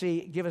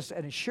actually give us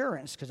an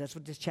assurance, because that's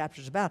what this chapter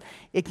is about.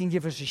 It can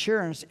give us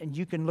assurance, and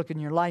you can look in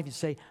your life and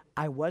say,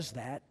 I was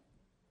that.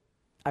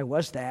 I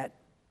was that.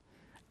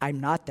 I'm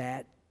not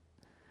that.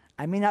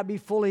 I may not be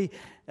fully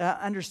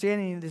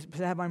understanding this,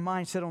 to have my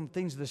mind set on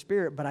things of the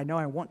Spirit, but I know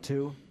I want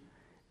to,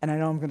 and I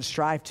know I'm going to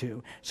strive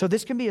to. So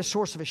this can be a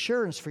source of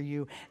assurance for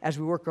you as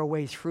we work our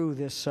way through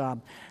this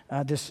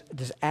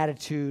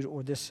attitude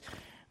or this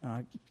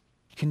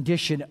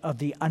condition of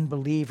the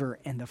unbeliever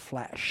and the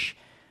flesh.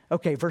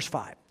 Okay, verse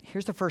 5.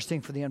 Here's the first thing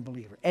for the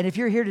unbeliever. And if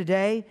you're here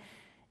today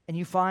and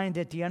you find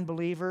that the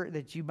unbeliever,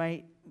 that you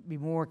might be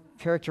more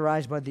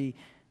characterized by the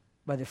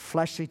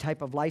fleshly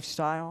type of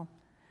lifestyle,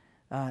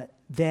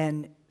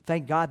 then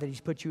thank God that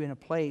He's put you in a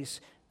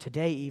place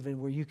today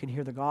even where you can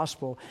hear the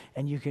gospel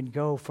and you can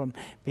go from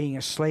being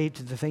a slave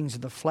to the things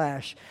of the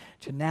flesh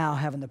to now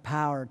having the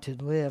power to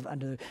live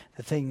under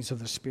the things of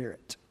the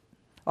Spirit.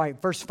 All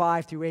right, verse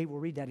 5 through 8, we'll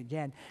read that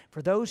again.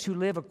 For those who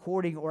live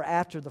according or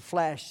after the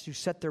flesh, who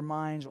set their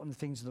minds on the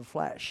things of the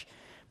flesh.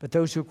 But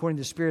those who according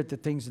to the Spirit, the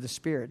things of the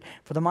Spirit.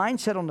 For the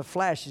mindset on the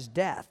flesh is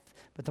death,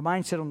 but the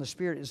mindset on the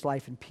Spirit is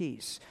life and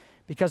peace.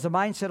 Because the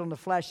mindset on the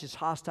flesh is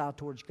hostile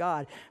towards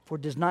God, for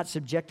it does not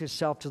subject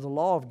itself to the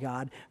law of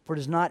God, for it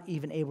is not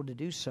even able to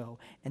do so.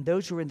 And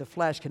those who are in the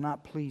flesh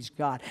cannot please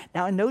God.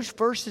 Now, in those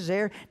verses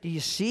there, do you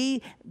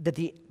see that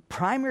the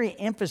primary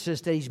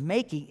emphasis that he's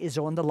making is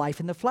on the life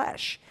in the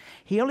flesh?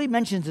 He only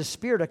mentions the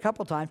Spirit a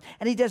couple times,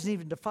 and he doesn't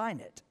even define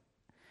it.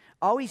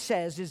 All he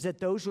says is that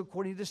those who are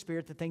according to the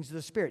Spirit, the things of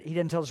the Spirit. He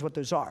doesn't tell us what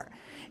those are.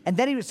 And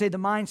then he would say the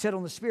mindset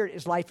on the Spirit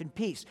is life and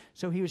peace.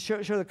 So he would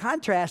show the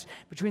contrast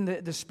between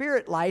the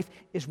Spirit life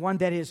is one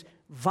that is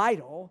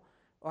vital,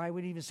 or I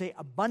would even say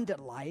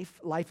abundant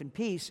life and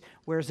peace,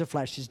 whereas the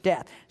flesh is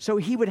death. So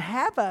he would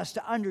have us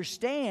to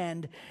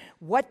understand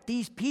what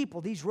these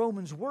people, these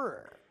Romans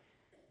were.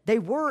 They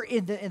were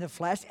in the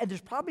flesh, and there's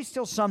probably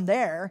still some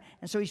there.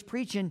 And so he's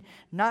preaching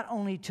not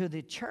only to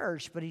the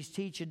church, but he's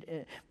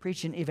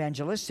preaching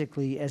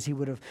evangelistically as he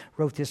would have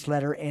wrote this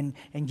letter and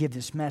give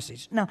this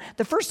message. Now,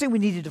 the first thing we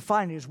need to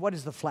define is, what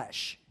is the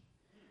flesh?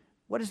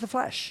 What is the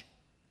flesh?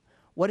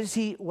 What is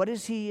he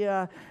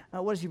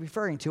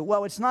referring to?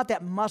 Well, it's not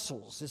that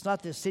muscles. It's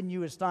not the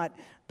sinew. It's not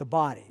the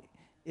body.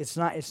 It's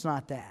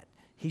not that.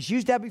 He's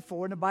used that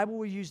before, and the Bible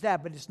will use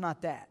that, but it's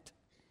not that.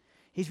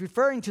 He's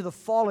referring to the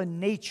fallen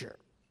nature.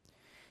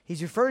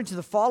 He's referring to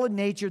the fallen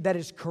nature that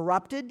is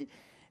corrupted,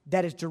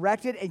 that is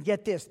directed, and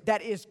get this,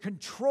 that is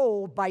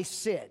controlled by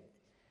sin.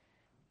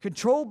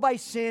 Controlled by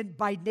sin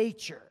by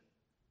nature.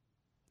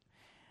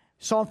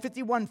 Psalm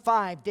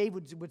 51:5,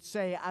 David would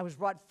say, I was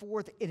brought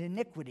forth in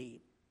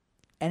iniquity,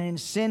 and in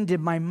sin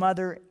did my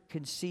mother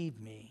conceive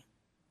me.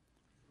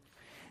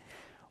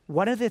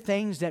 One of the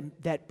things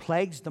that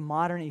plagues the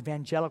modern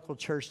evangelical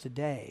church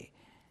today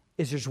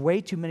is there's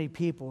way too many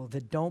people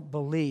that don't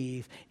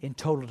believe in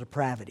total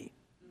depravity.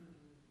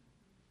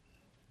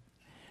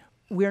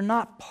 We're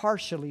not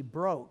partially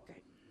broke.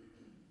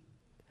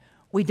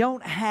 We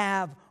don't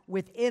have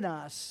within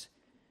us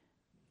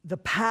the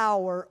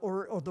power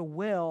or the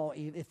will,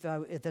 if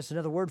that's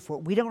another word for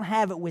it. We don't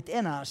have it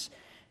within us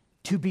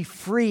to be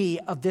free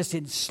of this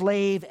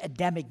enslaved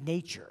Adamic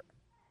nature.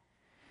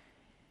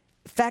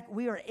 In fact,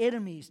 we are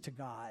enemies to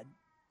God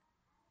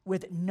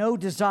with no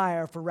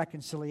desire for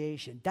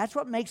reconciliation. That's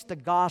what makes the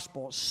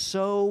gospel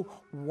so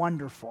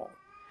wonderful.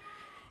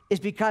 Is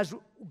because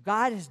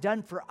God has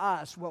done for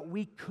us what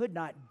we could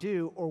not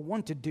do or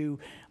want to do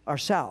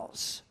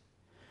ourselves.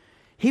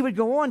 He would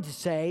go on to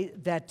say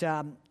that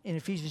in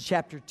Ephesians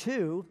chapter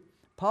 2,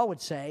 Paul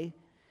would say,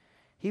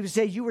 he would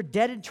say, you were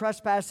dead in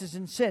trespasses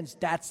and sins.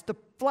 That's the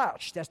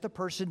flesh. That's the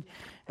person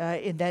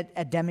in that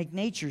Adamic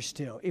nature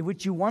still, in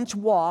which you once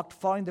walked,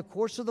 following the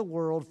course of the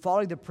world,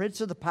 following the prince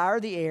of the power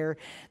of the air,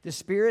 the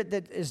spirit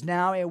that is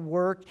now at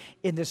work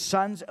in the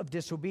sons of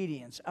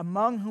disobedience,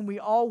 among whom we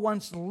all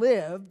once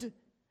lived.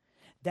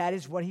 That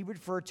is what he would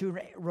refer to in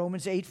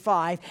Romans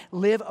 8:5,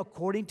 live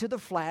according to the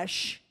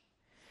flesh,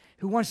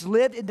 who once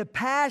lived in the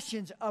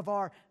passions of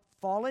our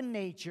fallen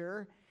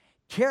nature,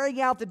 carrying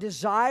out the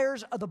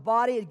desires of the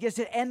body against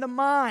it and the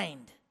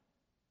mind.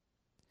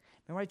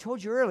 Remember I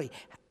told you earlier,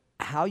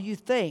 how you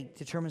think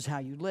determines how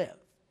you live.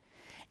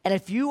 And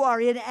if you are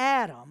in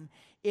Adam,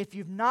 if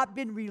you've not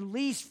been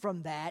released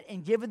from that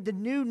and given the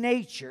new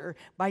nature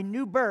by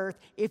new birth,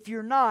 if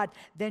you're not,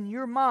 then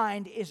your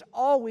mind is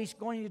always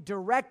going to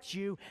direct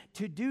you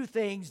to do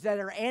things that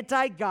are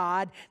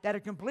anti-God, that are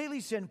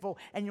completely sinful,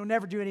 and you'll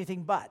never do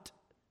anything but.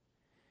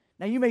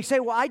 Now you may say,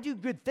 well, I do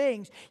good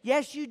things.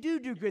 Yes, you do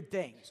good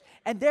things.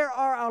 And there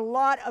are a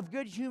lot of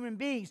good human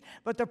beings.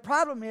 But the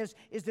problem is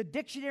the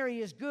dictionary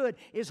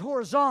is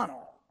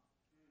horizontal.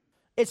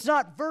 It's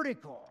not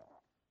vertical.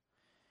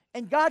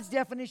 And God's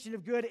definition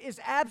of good is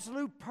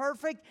absolute,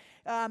 perfect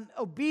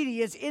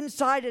obedience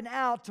inside and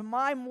out to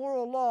my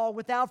moral law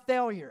without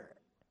failure.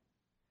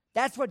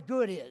 That's what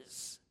good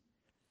is.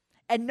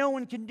 And no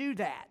one can do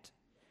that.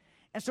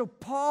 And so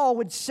Paul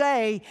would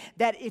say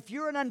that if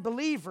you're an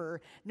unbeliever,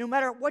 no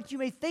matter what you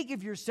may think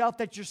of yourself,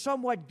 that you're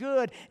somewhat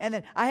good and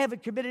that I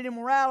haven't committed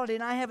immorality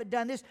and I haven't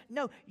done this.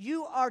 No,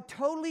 you are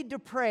totally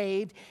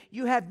depraved.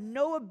 You have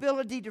no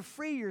ability to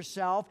free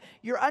yourself.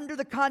 You're under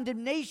the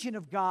condemnation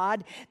of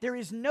God. There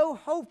is no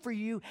hope for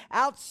you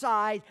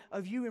outside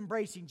of you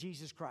embracing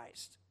Jesus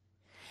Christ.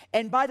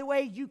 And by the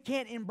way, you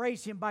can't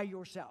embrace him by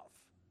yourself.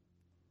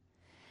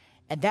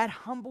 And that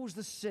humbles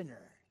the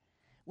sinner,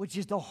 which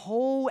is the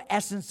whole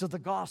essence of the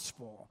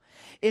gospel,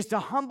 is to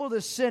humble the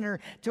sinner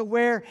to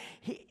where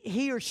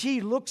he or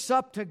she looks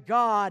up to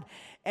God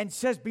and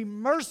says, be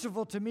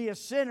merciful to me, a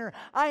sinner.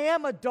 I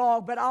am a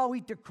dog, but I'll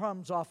eat the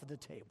crumbs off of the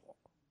table.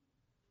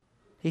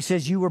 He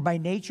says, you were by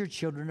nature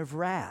children of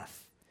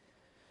wrath.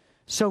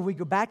 So we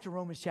go back to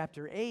Romans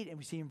chapter 8, and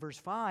we see in verse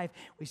 5,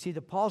 we see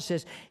that Paul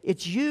says,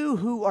 it's you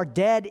who are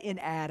dead in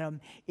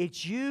Adam.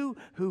 It's you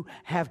who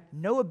have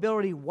no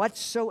ability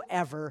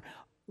whatsoever.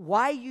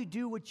 Why you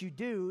do what you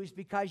do is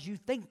because you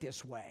think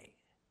this way.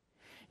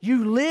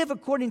 You live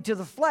according to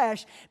the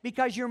flesh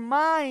because your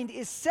mind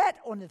is set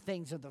on the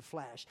things of the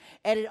flesh.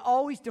 And it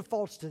always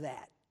defaults to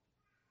that.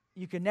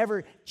 You can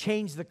never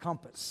change the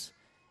compass.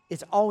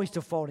 It's always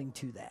defaulting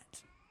to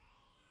that.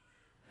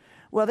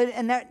 Well,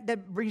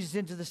 that brings us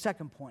into the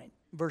second point,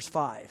 verse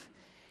 5.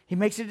 He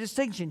makes a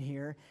distinction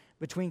here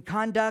between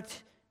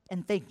conduct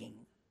and thinking.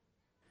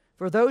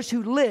 For those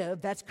who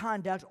live, that's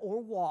conduct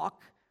or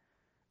walk,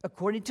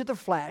 according to the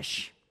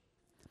flesh,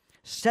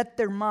 set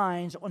their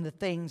minds on the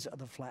things of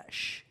the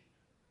flesh.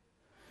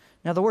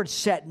 Now, the word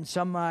 "set" in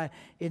some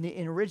in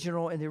the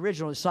original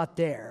it's not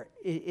there.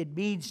 It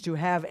means to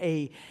have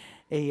a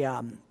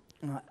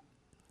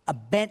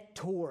bent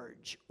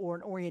towards or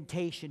an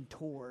orientation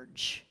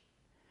towards.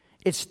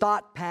 It's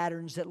thought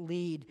patterns that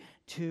lead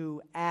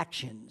to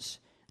actions,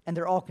 and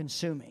they're all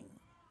consuming.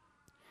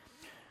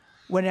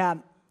 When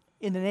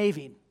in the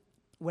Navy,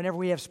 whenever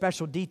we have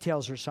special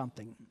details or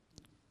something,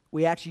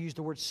 we actually use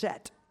the word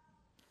 "set."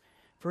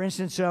 For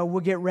instance, we'll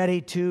get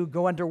ready to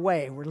go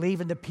underway. We're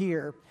leaving the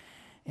pier,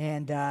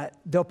 and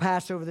they'll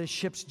pass over the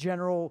ship's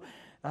general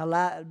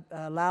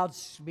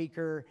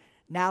loudspeaker,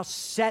 "Now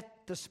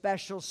set the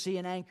special sea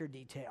and anchor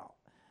detail."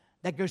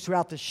 That goes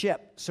throughout the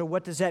ship. So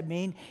what does that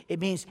mean? It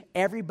means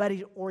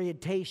everybody's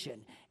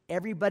orientation,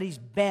 everybody's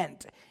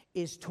bent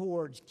is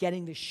towards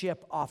getting the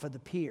ship off of the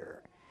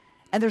pier.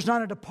 And there's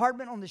not a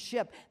department on the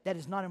ship that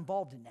is not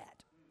involved in that.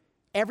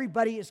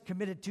 Everybody is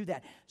committed to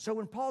that. So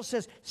when Paul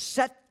says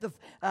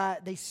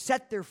they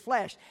set their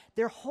flesh,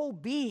 their whole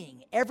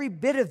being, every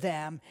bit of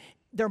them,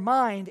 their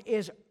mind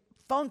is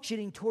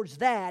functioning towards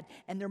that,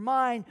 and their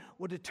mind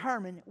will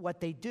determine what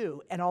they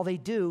do. And all they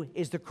do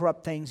is the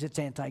corrupt things that's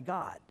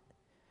anti-God.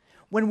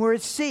 When we're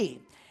at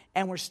sea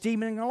and we're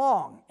steaming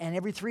along, and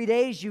every 3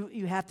 days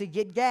you have to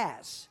get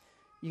gas.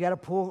 You got to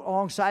pull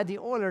alongside the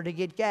oiler to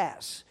get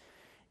gas.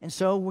 And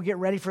so we'll get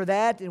ready for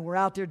that, and we're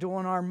out there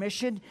doing our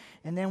mission.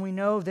 And then we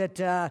know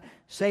that,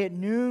 say at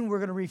noon, we're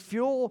going to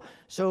refuel.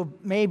 So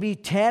maybe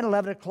 10,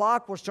 11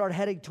 o'clock, we'll start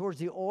heading towards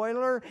the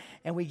oiler,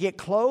 and we get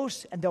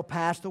close, and they'll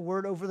pass the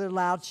word over the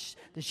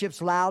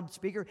ship's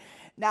loudspeaker.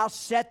 "Now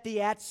set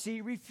the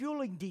at-sea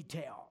refueling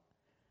detail."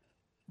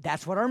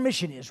 That's what our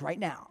mission is right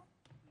now.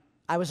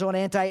 I was on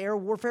anti-air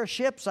warfare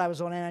ships. I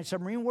was on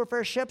anti-submarine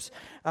warfare ships.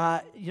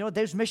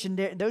 Those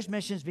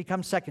missions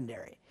become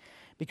secondary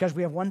because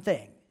we have one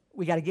thing.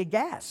 We got to get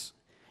gas.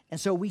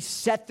 And so we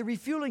set the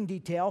refueling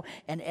detail,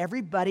 and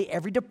every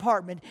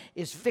department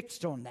is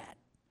fixed on that.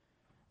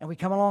 And we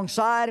come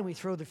alongside, and we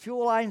throw the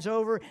fuel lines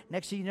over.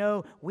 Next thing you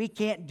know, we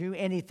can't do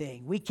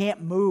anything. We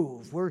can't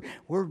move.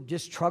 We're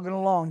just trugging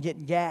along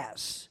getting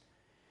gas.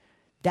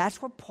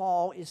 That's what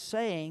Paul is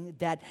saying,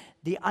 that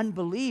the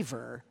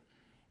unbeliever,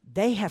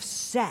 they have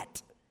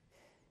set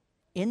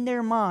in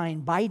their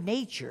mind by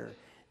nature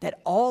that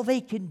all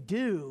they can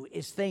do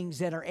is things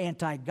that are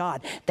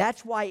anti-God.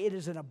 That's why it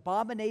is an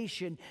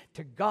abomination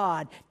to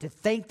God to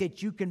think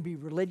that you can be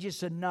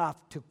religious enough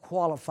to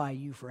qualify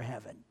you for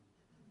heaven.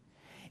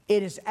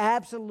 It is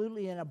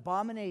absolutely an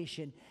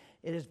abomination.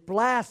 It is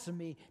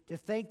blasphemy to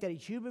think that a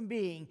human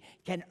being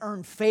can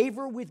earn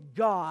favor with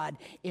God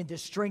in the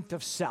strength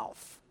of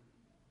self,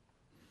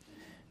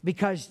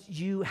 because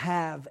you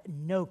have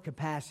no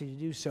capacity to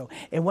do so.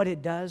 And what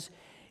it does,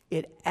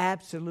 it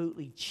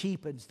absolutely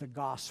cheapens the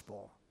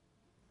gospel.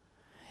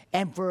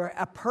 And for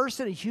a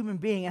person, a human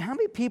being, and how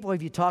many people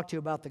have you talked to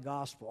about the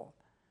gospel?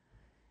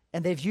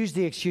 And they've used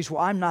the excuse,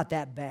 "Well, I'm not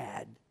that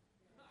bad.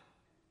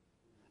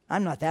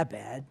 I'm not that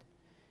bad.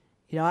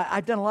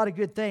 I've done a lot of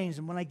good things,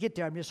 and when I get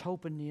there, I'm just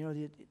hoping,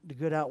 the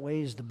good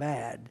outweighs the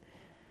bad."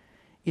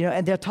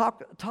 And they'll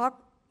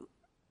talk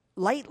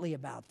lightly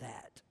about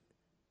that.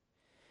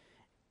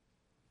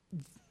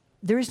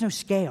 There is no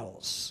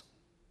scales.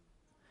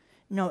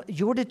 No,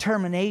 your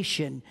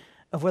determination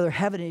of whether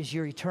heaven is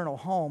your eternal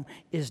home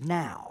is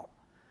now.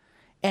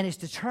 And it's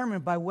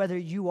determined by whether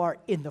you are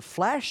in the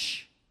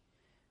flesh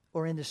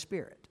or in the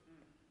spirit.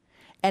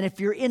 And if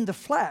you're in the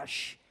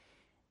flesh,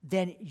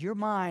 then your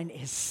mind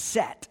is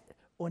set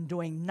on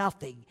doing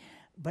nothing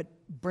but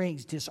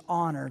brings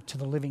dishonor to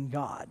the living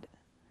God.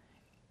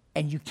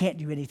 And you can't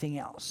do anything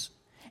else.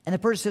 And the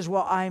person says,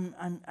 "Well, I'm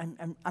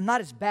not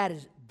as bad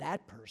as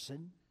that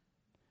person."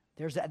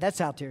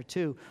 That's out there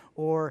too.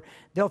 Or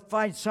they'll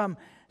find some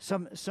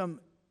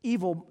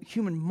evil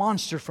human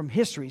monster from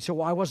history.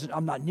 So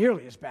I'm not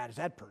nearly as bad as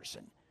that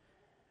person.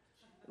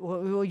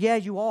 Well, yeah,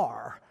 you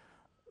are.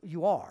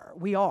 You are.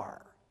 We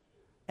are.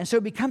 And so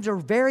it becomes a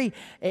very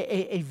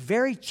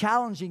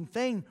challenging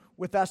thing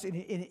with us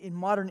in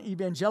modern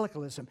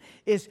evangelicalism,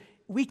 is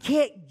we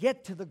can't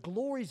get to the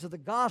glories of the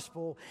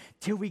gospel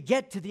till we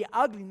get to the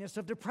ugliness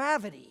of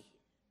depravity.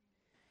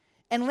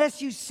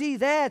 Unless you see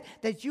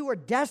that you are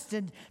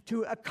destined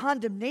to a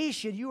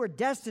condemnation, you are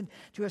destined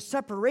to a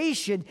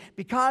separation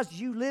because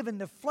you live in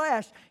the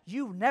flesh,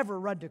 you never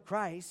run to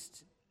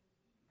Christ.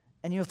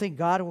 And you'll think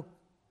God will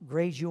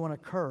grade you on a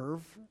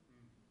curve,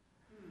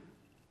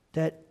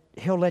 that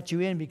He'll let you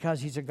in because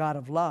He's a God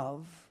of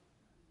love.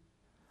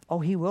 Oh,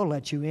 he will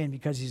let you in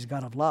because he's a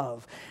God of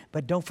love.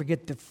 But don't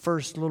forget the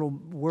first little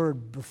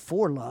word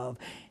before love.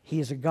 He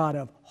is a God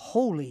of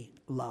holy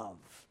love.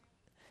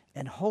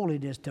 And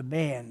holiness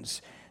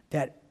demands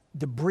that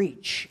the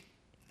breach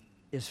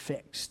is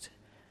fixed.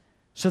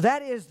 So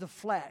that is the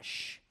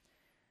flesh.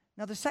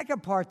 Now the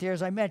second part there,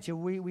 as I mentioned,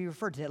 we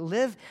referred to it.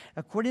 Live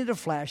according to the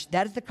flesh.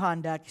 That is the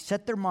conduct.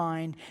 Set their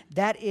mind.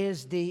 That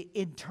is the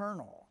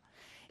internal.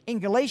 In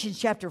Galatians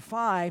chapter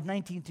 5,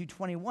 19 through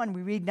 21,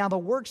 we read, now the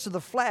works of the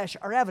flesh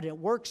are evident.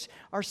 Works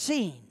are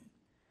seen.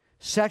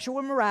 Sexual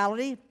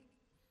immorality,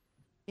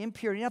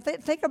 impurity. Now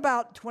think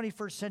about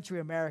 21st century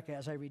America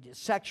as I read this.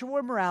 Sexual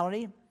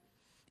immorality,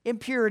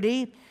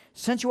 impurity,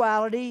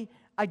 sensuality,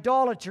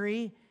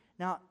 idolatry.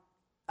 Now,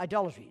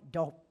 idolatry,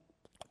 don't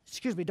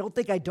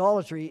think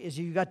idolatry is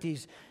you got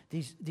these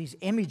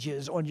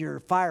images on your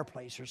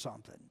fireplace or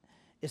something.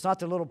 It's not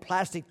the little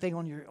plastic thing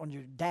on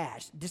your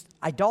dash. This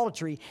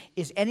idolatry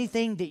is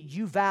anything that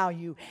you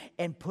value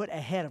and put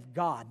ahead of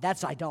God.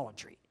 That's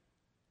idolatry.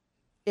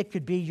 It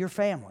could be your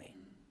family.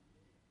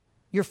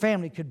 Your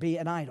family could be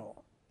an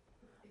idol.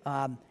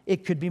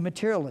 It could be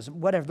materialism,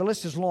 whatever. The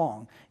list is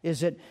long.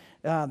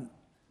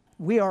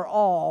 We are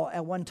all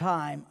at one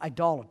time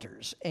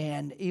idolaters.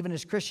 And even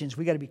as Christians,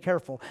 we got to be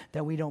careful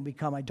that we don't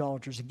become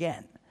idolaters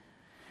again.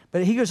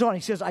 But he goes on,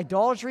 he says,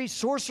 idolatry,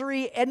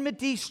 sorcery,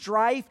 enmity,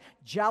 strife,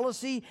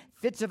 jealousy,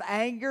 fits of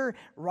anger,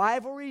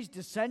 rivalries,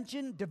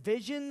 dissension,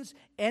 divisions,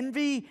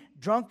 envy,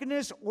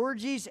 drunkenness,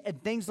 orgies, and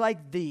things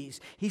like these.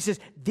 He says,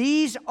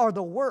 these are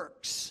the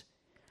works.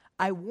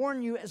 I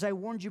warn you, as I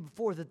warned you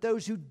before, that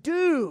those who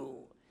do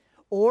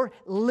or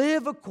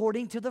live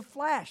according to the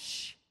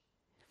flesh.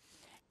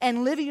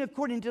 And living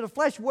according to the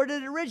flesh, where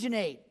did it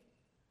originate?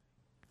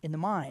 In the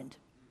mind.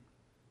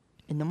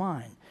 In the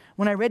mind.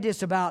 When I read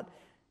this about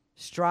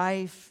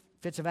strife,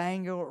 fits of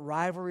anger,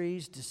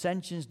 rivalries,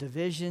 dissensions,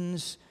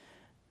 divisions.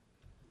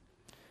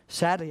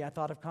 Sadly, I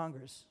thought of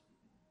Congress.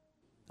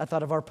 I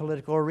thought of our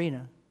political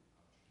arena.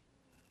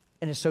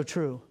 And it's so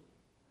true.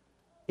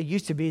 It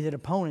used to be that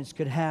opponents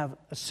could have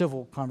a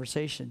civil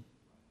conversation.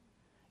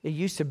 It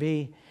used to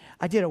be,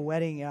 I did a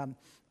wedding,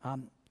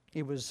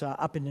 it was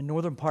up in the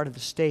northern part of the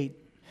state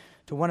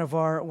to one of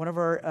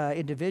our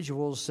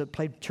individuals that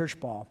played church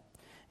ball.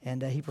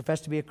 And he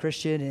professed to be a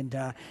Christian, and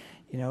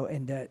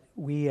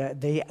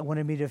they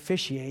wanted me to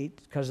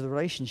officiate because of the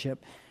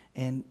relationship.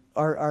 And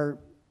our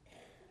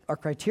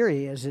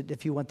criteria is that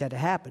if you want that to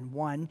happen,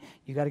 one,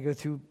 you got to go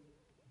through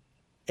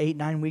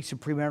 8-9 weeks of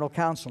premarital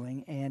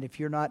counseling. And if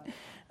you're not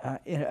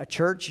in a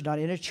church, you're not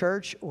in a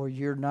church, or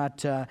you're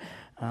not of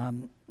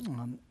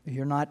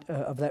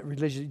that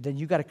religion, then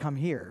you got to come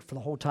here for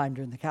the whole time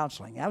during the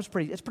counseling. It's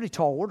pretty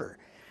tall order.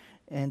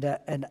 And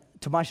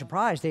to my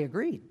surprise, they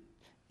agreed.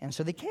 And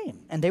so they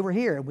came, and they were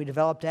here, and we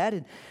developed that,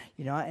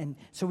 and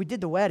so we did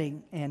the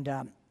wedding, and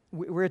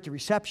we were at the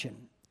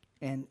reception,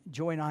 and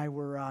Joy and I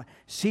were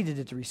seated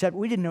at the reception.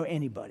 We didn't know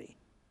anybody,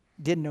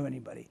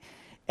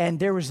 and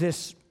there was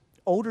this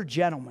older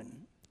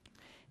gentleman.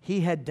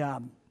 He had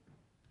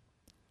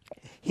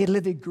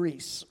lived in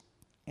Greece,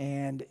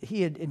 and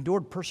he had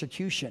endured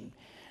persecution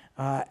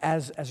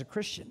as a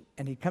Christian,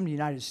 and he'd come to the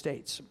United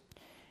States,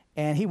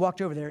 and he walked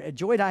over there, and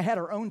Joy and I had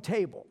our own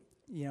table.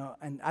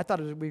 And I thought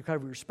we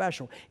were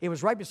special. It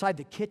was right beside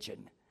the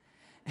kitchen.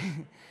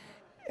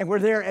 And we're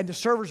there, and the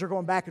servers are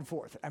going back and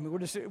forth. I mean,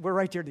 we're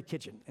right there in the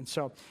kitchen. And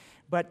so,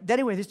 but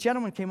anyway, this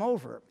gentleman came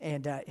over,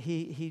 and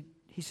he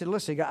said,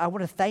 listen, I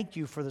want to thank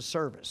you for the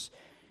service.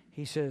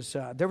 He says,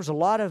 there was a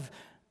lot of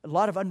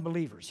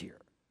unbelievers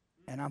here.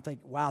 And I'm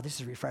thinking, wow,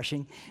 this is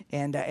refreshing.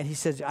 And he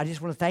says, I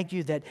just want to thank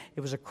you that it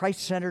was a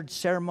Christ-centered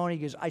ceremony.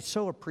 He goes, I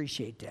so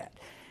appreciate that.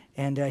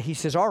 And he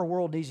says, our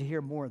world needs to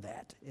hear more of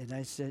that. And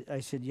I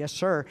said, yes,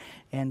 sir.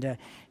 And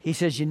he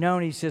says,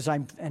 and he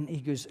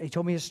says, he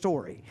told me his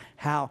story,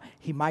 how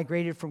he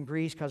migrated from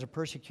Greece because of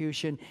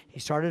persecution.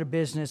 He started a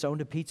business, owned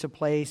a pizza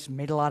place,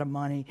 made a lot of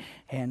money.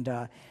 And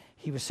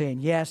he was saying,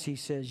 yes, he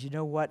says, you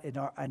know what, in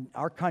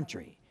our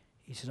country,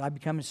 he says,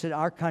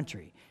 our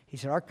country. He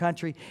said, our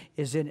country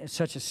is in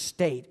such a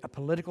state, a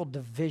political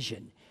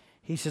division.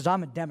 He says,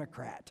 I'm a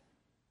Democrat.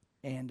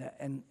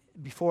 And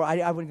before, I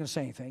wasn't going to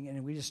say anything,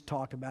 and we just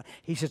talked about it.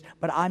 He says,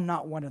 but I'm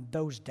not one of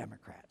those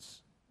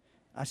Democrats.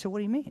 I said, what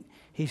do you mean?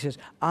 He says,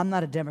 I'm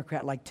not a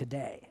Democrat like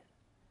today.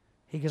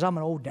 He goes, I'm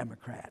an old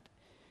Democrat.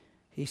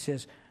 He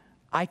says,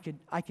 I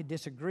could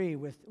disagree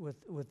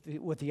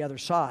with the other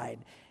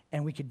side,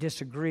 and we could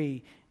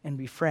disagree and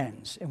be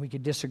friends, and we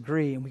could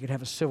disagree, and we could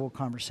have a civil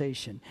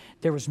conversation.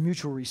 There was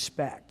mutual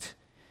respect.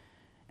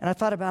 And I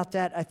thought about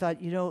that. I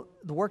thought,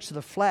 the works of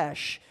the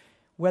flesh,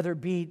 whether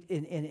it be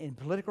in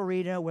political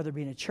arena, whether it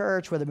be in a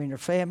church, whether it be in your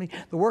family,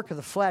 the work of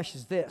the flesh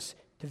is this: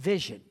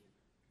 division,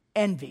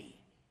 envy,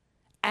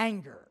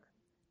 anger,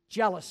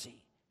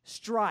 jealousy,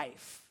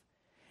 strife.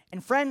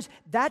 And friends,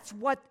 that's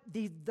what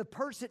the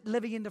person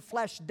living in the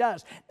flesh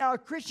does. Now, a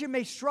Christian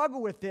may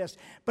struggle with this,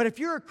 but if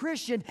you're a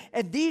Christian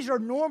and these are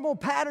normal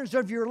patterns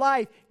of your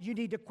life, you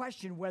need to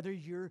question whether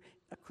you're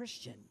a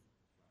Christian.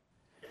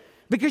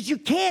 Because you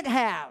can't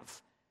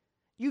have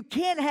You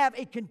can't have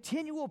a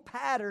continual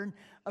pattern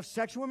of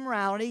sexual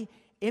immorality,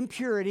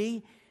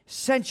 impurity,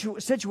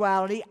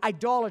 sensuality,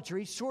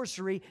 idolatry,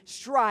 sorcery,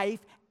 strife,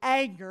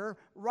 anger,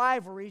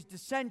 rivalries,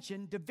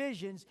 dissension,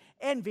 divisions,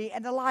 envy,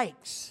 and the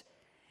likes.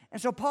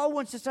 And so Paul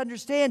wants us to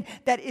understand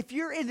that if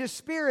you're in the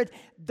Spirit,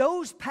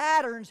 those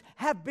patterns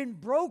have been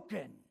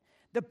broken.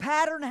 The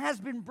pattern has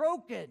been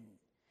broken.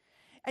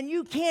 And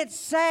you can't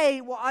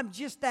say, well, I'm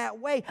just that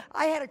way.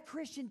 I had a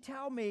Christian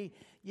tell me,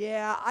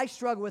 yeah, I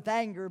struggle with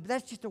anger, but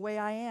that's just the way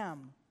I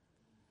am.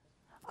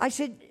 I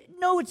said,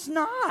 no, it's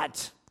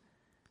not.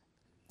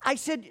 I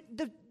said,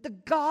 the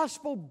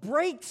gospel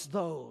breaks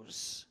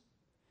those.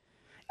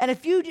 And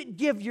if you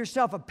give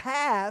yourself a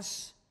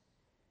pass,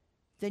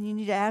 then you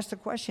need to ask the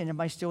question,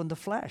 am I still in the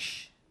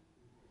flesh?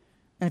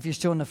 And if you're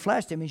still in the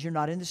flesh, that means you're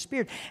not in the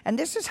Spirit. And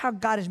this is how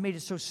God has made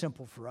it so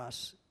simple for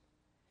us.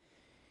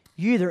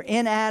 You're either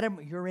in Adam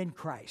or you're in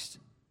Christ.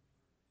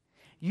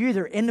 You're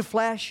either in the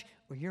flesh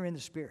or you're in the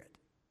Spirit.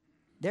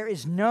 There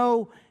is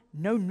no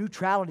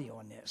neutrality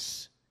on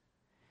this.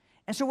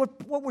 And so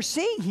what we're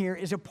seeing here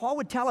is that Paul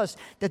would tell us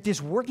that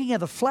this working of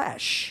the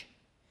flesh,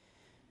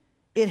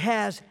 it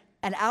has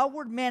an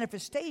outward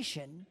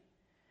manifestation,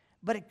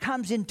 but it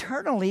comes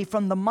internally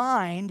from the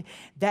mind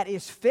that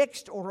is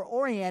fixed or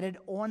oriented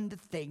on the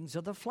things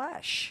of the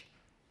flesh.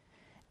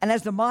 And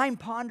as the mind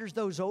ponders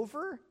those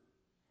over,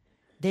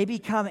 they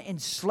become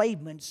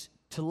enslavements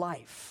to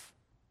life.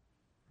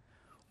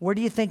 Where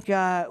do you think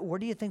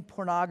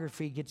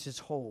pornography gets its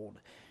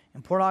hold?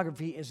 And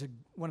pornography is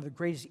one of the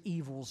greatest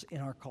evils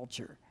in our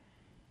culture.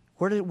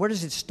 Where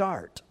does it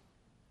start?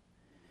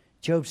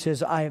 Job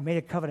says, I have made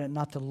a covenant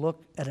not to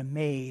look at a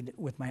maid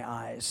with my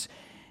eyes.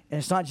 And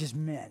it's not just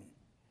men.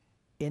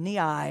 In the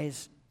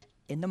eyes,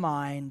 in the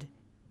mind,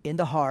 in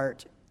the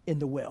heart, in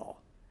the will.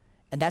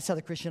 And that's how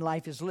the Christian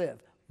life is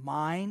lived.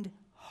 Mind,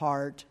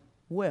 heart,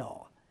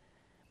 will.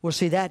 We'll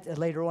see that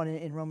later on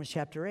in Romans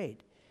chapter 8.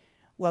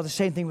 Well, the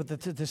same thing with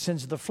the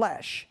sins of the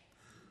flesh.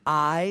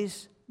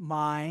 Eyes,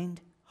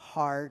 mind,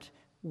 heart,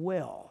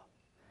 will.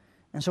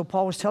 And so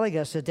Paul was telling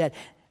us that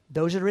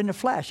those that are in the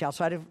flesh,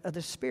 outside of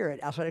the Spirit,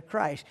 outside of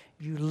Christ,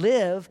 you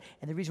live,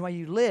 and the reason why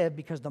you live,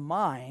 because the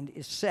mind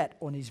is set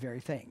on these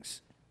very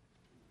things.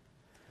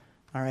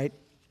 All right,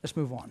 let's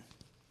move on.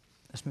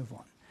 Let's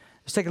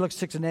take a look at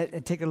 6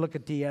 and take a look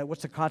at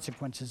what's the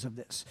consequences of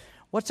this.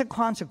 What's the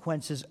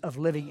consequences of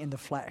living in the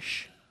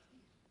flesh?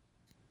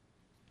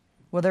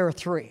 Well, there are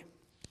 3.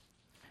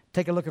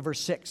 Take a look at verse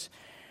 6.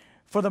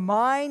 For the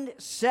mind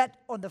set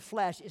on the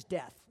flesh is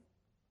death.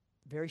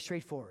 Very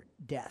straightforward,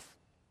 death.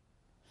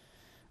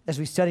 As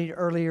we studied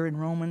earlier in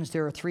Romans,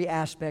 there are 3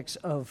 aspects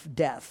of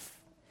death.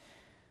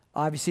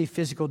 Obviously,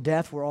 physical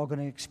death, we're all going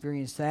to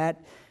experience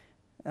that.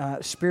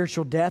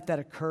 Spiritual death that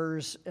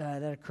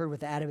occurred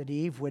with Adam and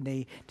Eve when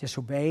they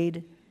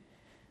disobeyed.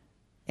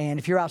 And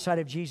if you're outside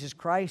of Jesus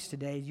Christ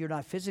today, you're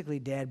not physically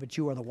dead, but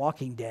you are the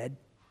walking dead.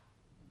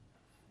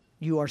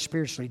 You are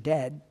spiritually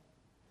dead.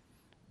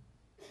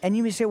 And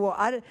you may say, well,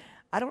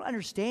 I don't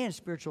understand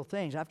spiritual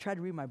things. I've tried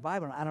to read my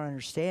Bible, and I don't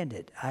understand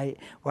it. I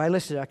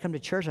come to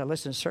church, I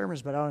listen to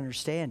sermons, but I don't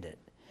understand it.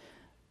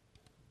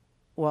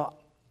 Well,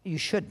 you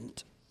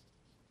shouldn't.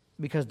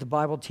 Because the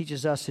Bible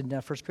teaches us in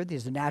 1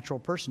 Corinthians, the natural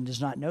person does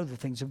not know the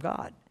things of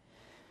God.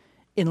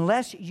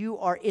 Unless you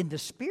are in the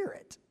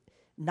Spirit,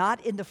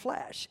 not in the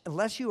flesh,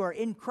 unless you are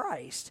in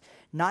Christ,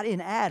 not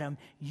in Adam,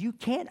 you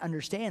can't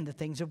understand the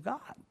things of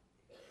God.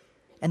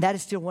 And that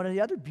is still one of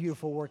the other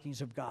beautiful workings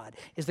of God,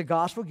 is the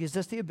gospel gives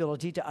us the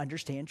ability to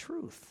understand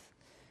truth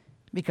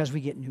because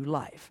we get new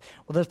life.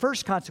 Well, the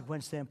first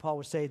consequence then, Paul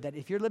would say that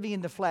if you're living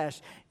in the flesh,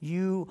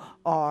 you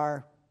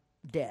are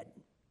dead.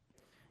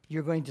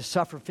 You're going to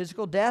suffer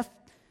physical death.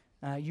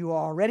 You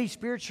are already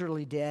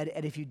spiritually dead.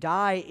 And if you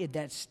die in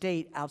that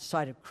state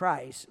outside of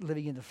Christ,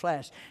 living in the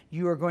flesh,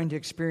 you are going to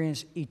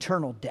experience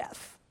eternal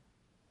death.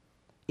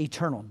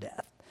 Eternal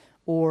death.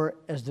 Or,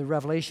 as the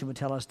Revelation would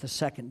tell us, the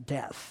second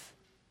death.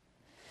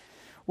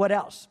 What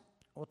else?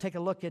 We'll take a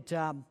look at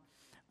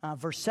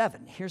verse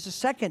 7. Here's the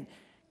second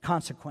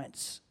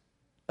consequence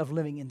of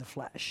living in the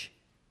flesh.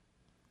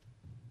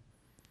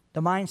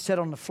 The mind set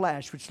on the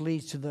flesh, which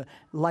leads to the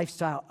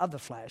lifestyle of the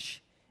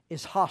flesh,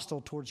 is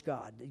hostile towards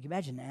God. Can you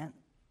imagine that?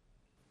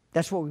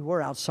 That's what we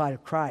were outside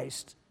of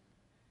Christ.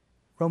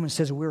 Romans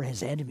says we're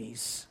his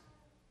enemies.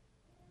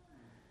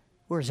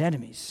 We're his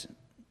enemies.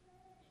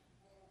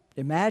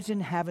 Imagine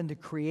having the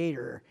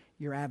Creator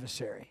your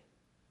adversary.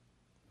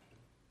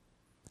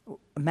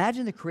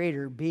 Imagine the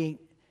Creator being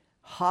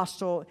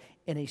hostile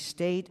in a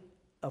state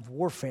of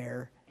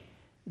warfare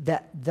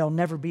that there'll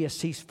never be a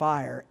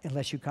ceasefire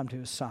unless you come to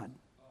his Son.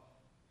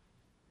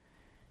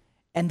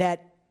 And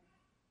that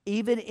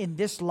even in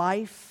this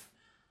life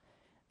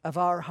of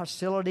our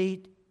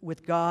hostility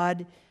with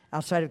God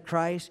outside of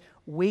Christ,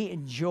 we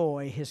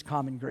enjoy his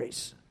common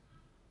grace.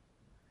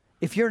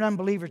 If you're an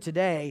unbeliever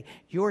today,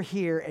 you're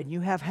here and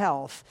you have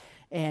health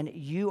and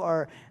you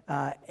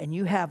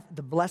have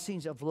the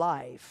blessings of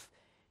life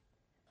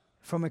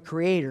from a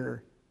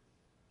Creator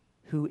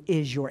who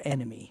is your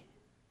enemy.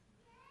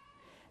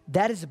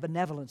 That is the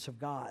benevolence of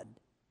God.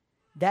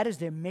 That is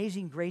the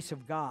amazing grace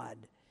of God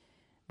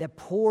that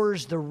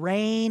pours the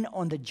rain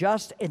on the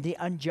just and the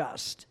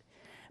unjust.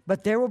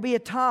 But there will be a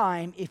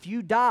time, if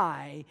you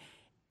die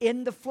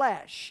in the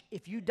flesh,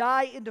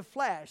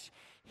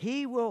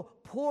 He will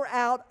pour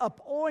out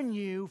upon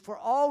you for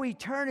all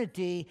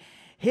eternity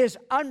His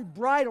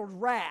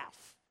unbridled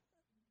wrath.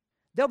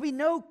 There'll be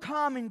no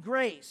common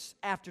grace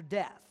after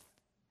death.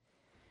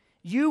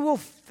 You will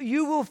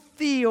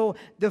feel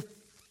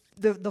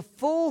the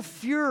full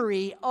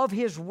fury of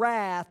His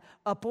wrath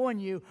upon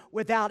you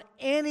without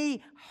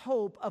any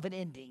hope of an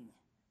ending.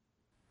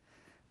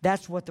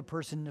 That's what the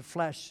person in the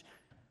flesh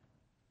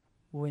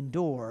will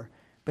endure.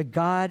 But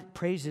God,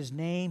 praise His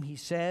name, He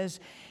says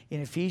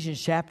in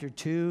Ephesians chapter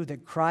 2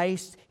 that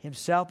Christ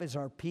Himself is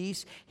our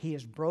peace. He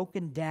has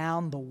broken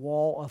down the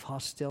wall of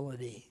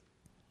hostility.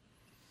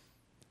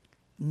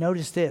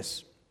 Notice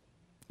this.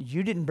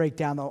 You didn't break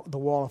down the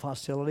wall of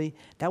hostility.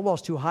 That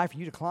wall's too high for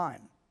you to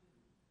climb.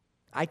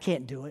 I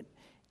can't do it.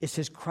 It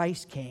says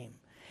Christ came.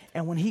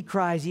 And when He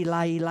cries,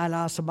 Eli, Eli,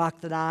 lama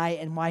sabachthani,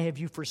 and why have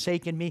you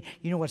forsaken me?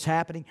 You know what's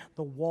happening?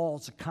 The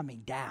walls are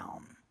coming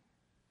down.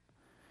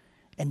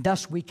 And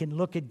thus we can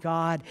look at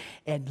God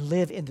and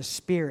live in the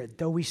Spirit.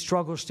 Though we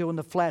struggle still in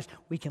the flesh,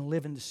 we can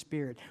live in the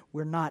Spirit.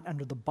 We're not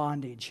under the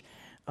bondage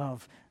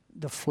of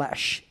the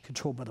flesh,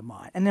 controlled by the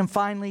mind. And then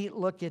finally,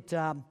 look at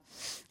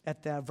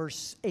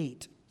verse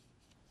 8.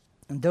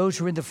 And those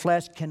who are in the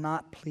flesh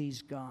cannot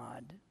please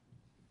God.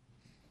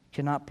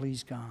 Cannot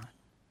please God.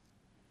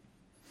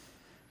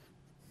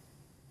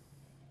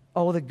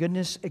 Oh, the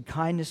goodness and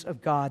kindness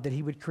of God that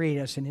He would create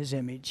us in His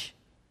image.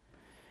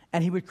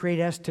 And He would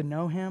create us to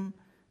know Him,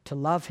 to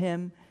love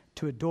Him,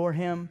 to adore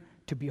Him,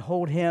 to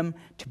behold Him,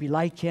 to be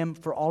like Him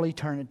for all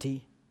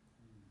eternity.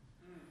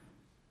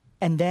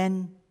 And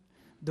then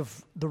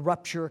the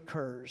rupture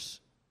occurs.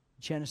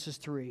 Genesis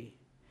 3.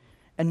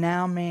 And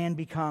now man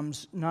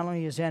becomes not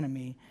only His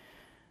enemy,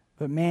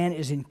 but man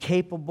is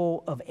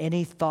incapable of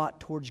any thought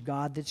towards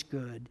God that's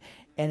good.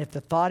 And if the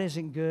thought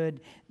isn't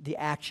good, the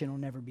action will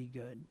never be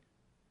good.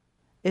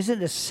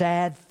 Isn't it a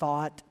sad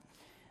thought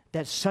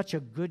that such a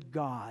good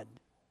God,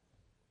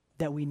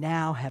 that we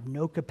now have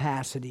no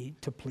capacity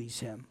to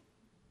please Him?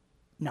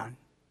 None.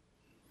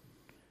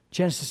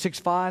 Genesis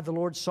 6:5, the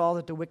Lord saw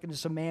that the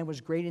wickedness of man was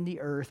great in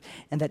the earth,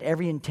 and that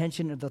every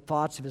intention of the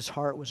thoughts of his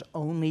heart was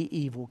only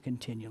evil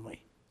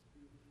continually.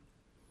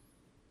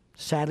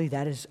 Sadly,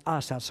 that is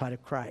us outside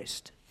of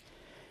Christ.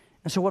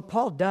 And so what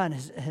Paul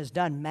has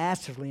done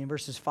massively in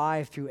verses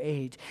 5 through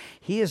 8,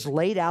 he has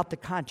laid out the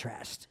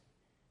contrast.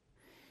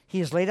 He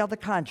has laid out the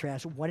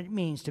contrast of what it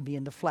means to be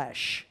in the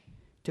flesh,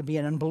 to be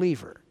an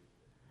unbeliever.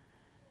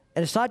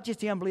 And it's not just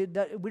the unbelief.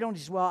 We don't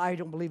just, well, I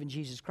don't believe in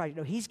Jesus Christ.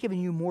 No, He's giving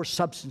you more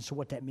substance to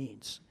what that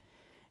means.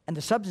 And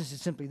the substance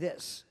is simply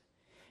this.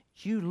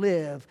 You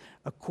live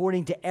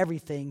according to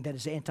everything that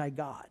is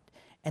anti-God.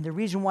 And the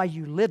reason why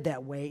you live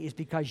that way is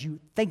because you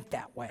think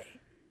that way.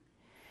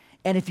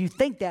 And if you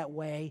think that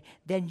way,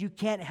 then you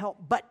can't help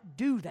but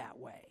do that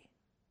way.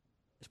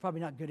 It's probably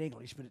not good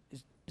English, but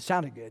it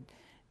sounded good.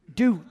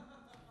 Do.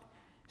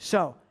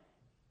 So,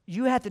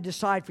 you have to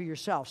decide for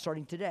yourself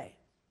starting today.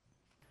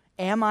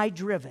 Am I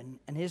driven,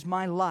 and is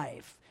my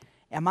life,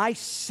 am I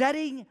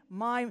setting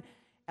my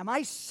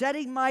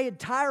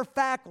entire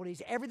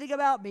faculties, everything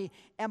about me,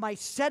 am I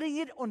setting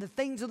it on the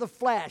things of the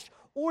flesh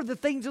or the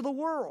things of the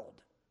world?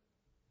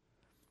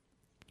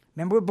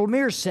 Remember what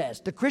Blamir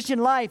says, the Christian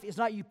life is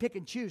not you pick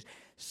and choose.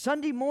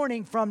 Sunday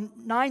morning from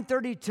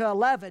 9:30 to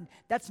 11,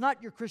 that's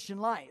not your Christian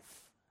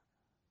life.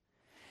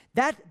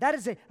 That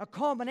is a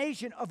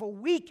culmination of a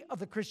week of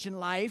the Christian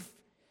life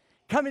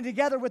coming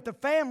together with the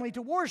family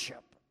to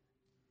worship.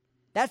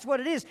 That's what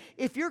it is.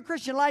 If your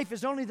Christian life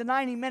is only the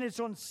 90 minutes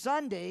on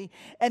Sunday,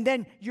 and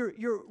then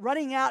you're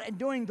running out and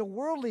doing the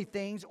worldly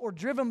things or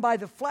driven by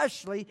the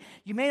fleshly,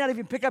 you may not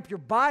even pick up your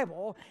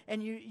Bible,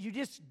 and you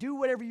just do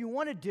whatever you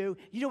want to do.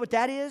 You know what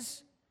that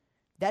is?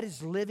 That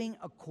is living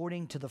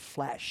according to the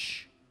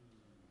flesh.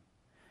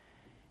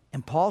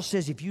 And Paul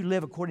says if you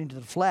live according to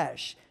the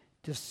flesh,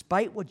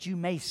 despite what you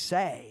may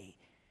say,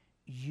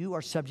 you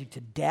are subject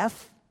to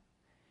death,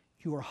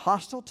 you are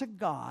hostile to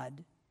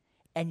God,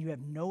 and you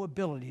have no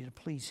ability to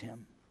please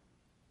Him.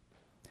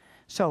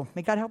 So,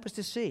 may God help us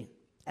to see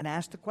and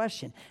ask the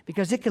question,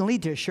 because it can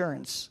lead to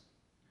assurance.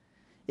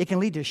 It can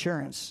lead to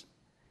assurance.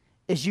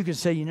 Is you can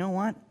say, you know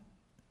what?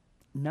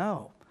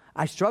 No,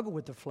 I struggle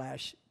with the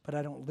flesh, but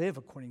I don't live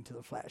according to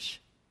the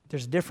flesh.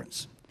 There's a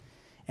difference.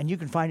 And you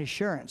can find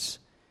assurance.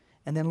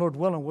 And then, Lord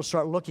willing, we'll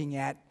start looking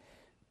at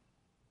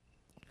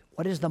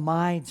what is the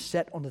mind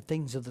set on the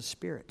things of the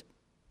Spirit?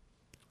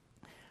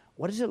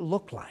 What does it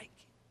look like?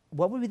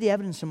 What would be the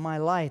evidence in my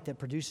life that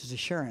produces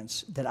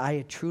assurance that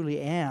I truly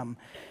am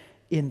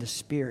in the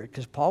Spirit?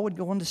 Because Paul would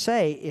go on to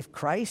say, if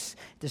Christ,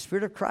 the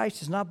Spirit of Christ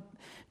does not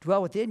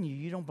dwell within you,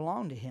 you don't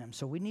belong to Him.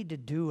 So we need to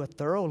do a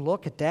thorough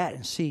look at that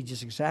and see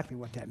just exactly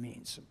what that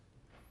means.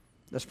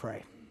 Let's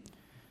pray.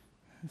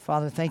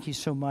 Father, thank you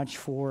so much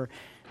for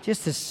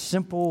just the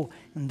simple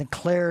and the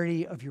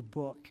clarity of your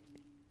book,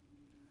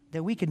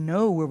 that we can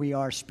know where we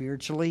are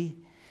spiritually,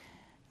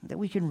 that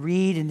we can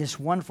read in this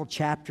wonderful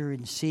chapter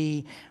and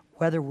see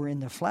whether we're in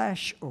the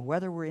flesh or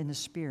whether we're in the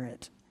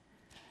Spirit.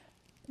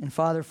 And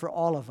Father, for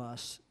all of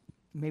us,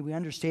 may we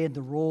understand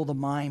the role the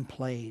mind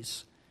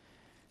plays,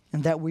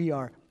 and that we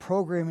are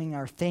programming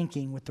our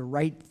thinking with the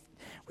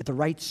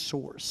right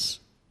source,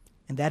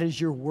 and that is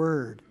your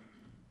word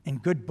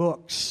and good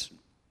books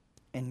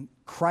and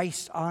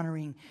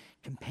Christ-honoring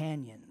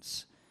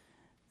companions.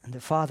 And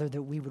that, Father,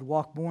 that we would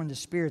walk more in the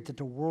Spirit, that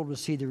the world will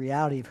see the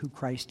reality of who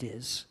Christ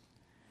is.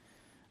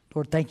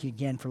 Lord, thank you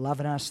again for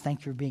loving us. Thank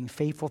you for being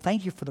faithful.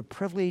 Thank you for the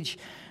privilege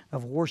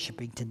of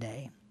worshiping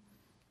today.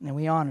 And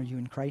we honor you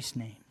in Christ's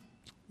name.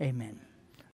 Amen.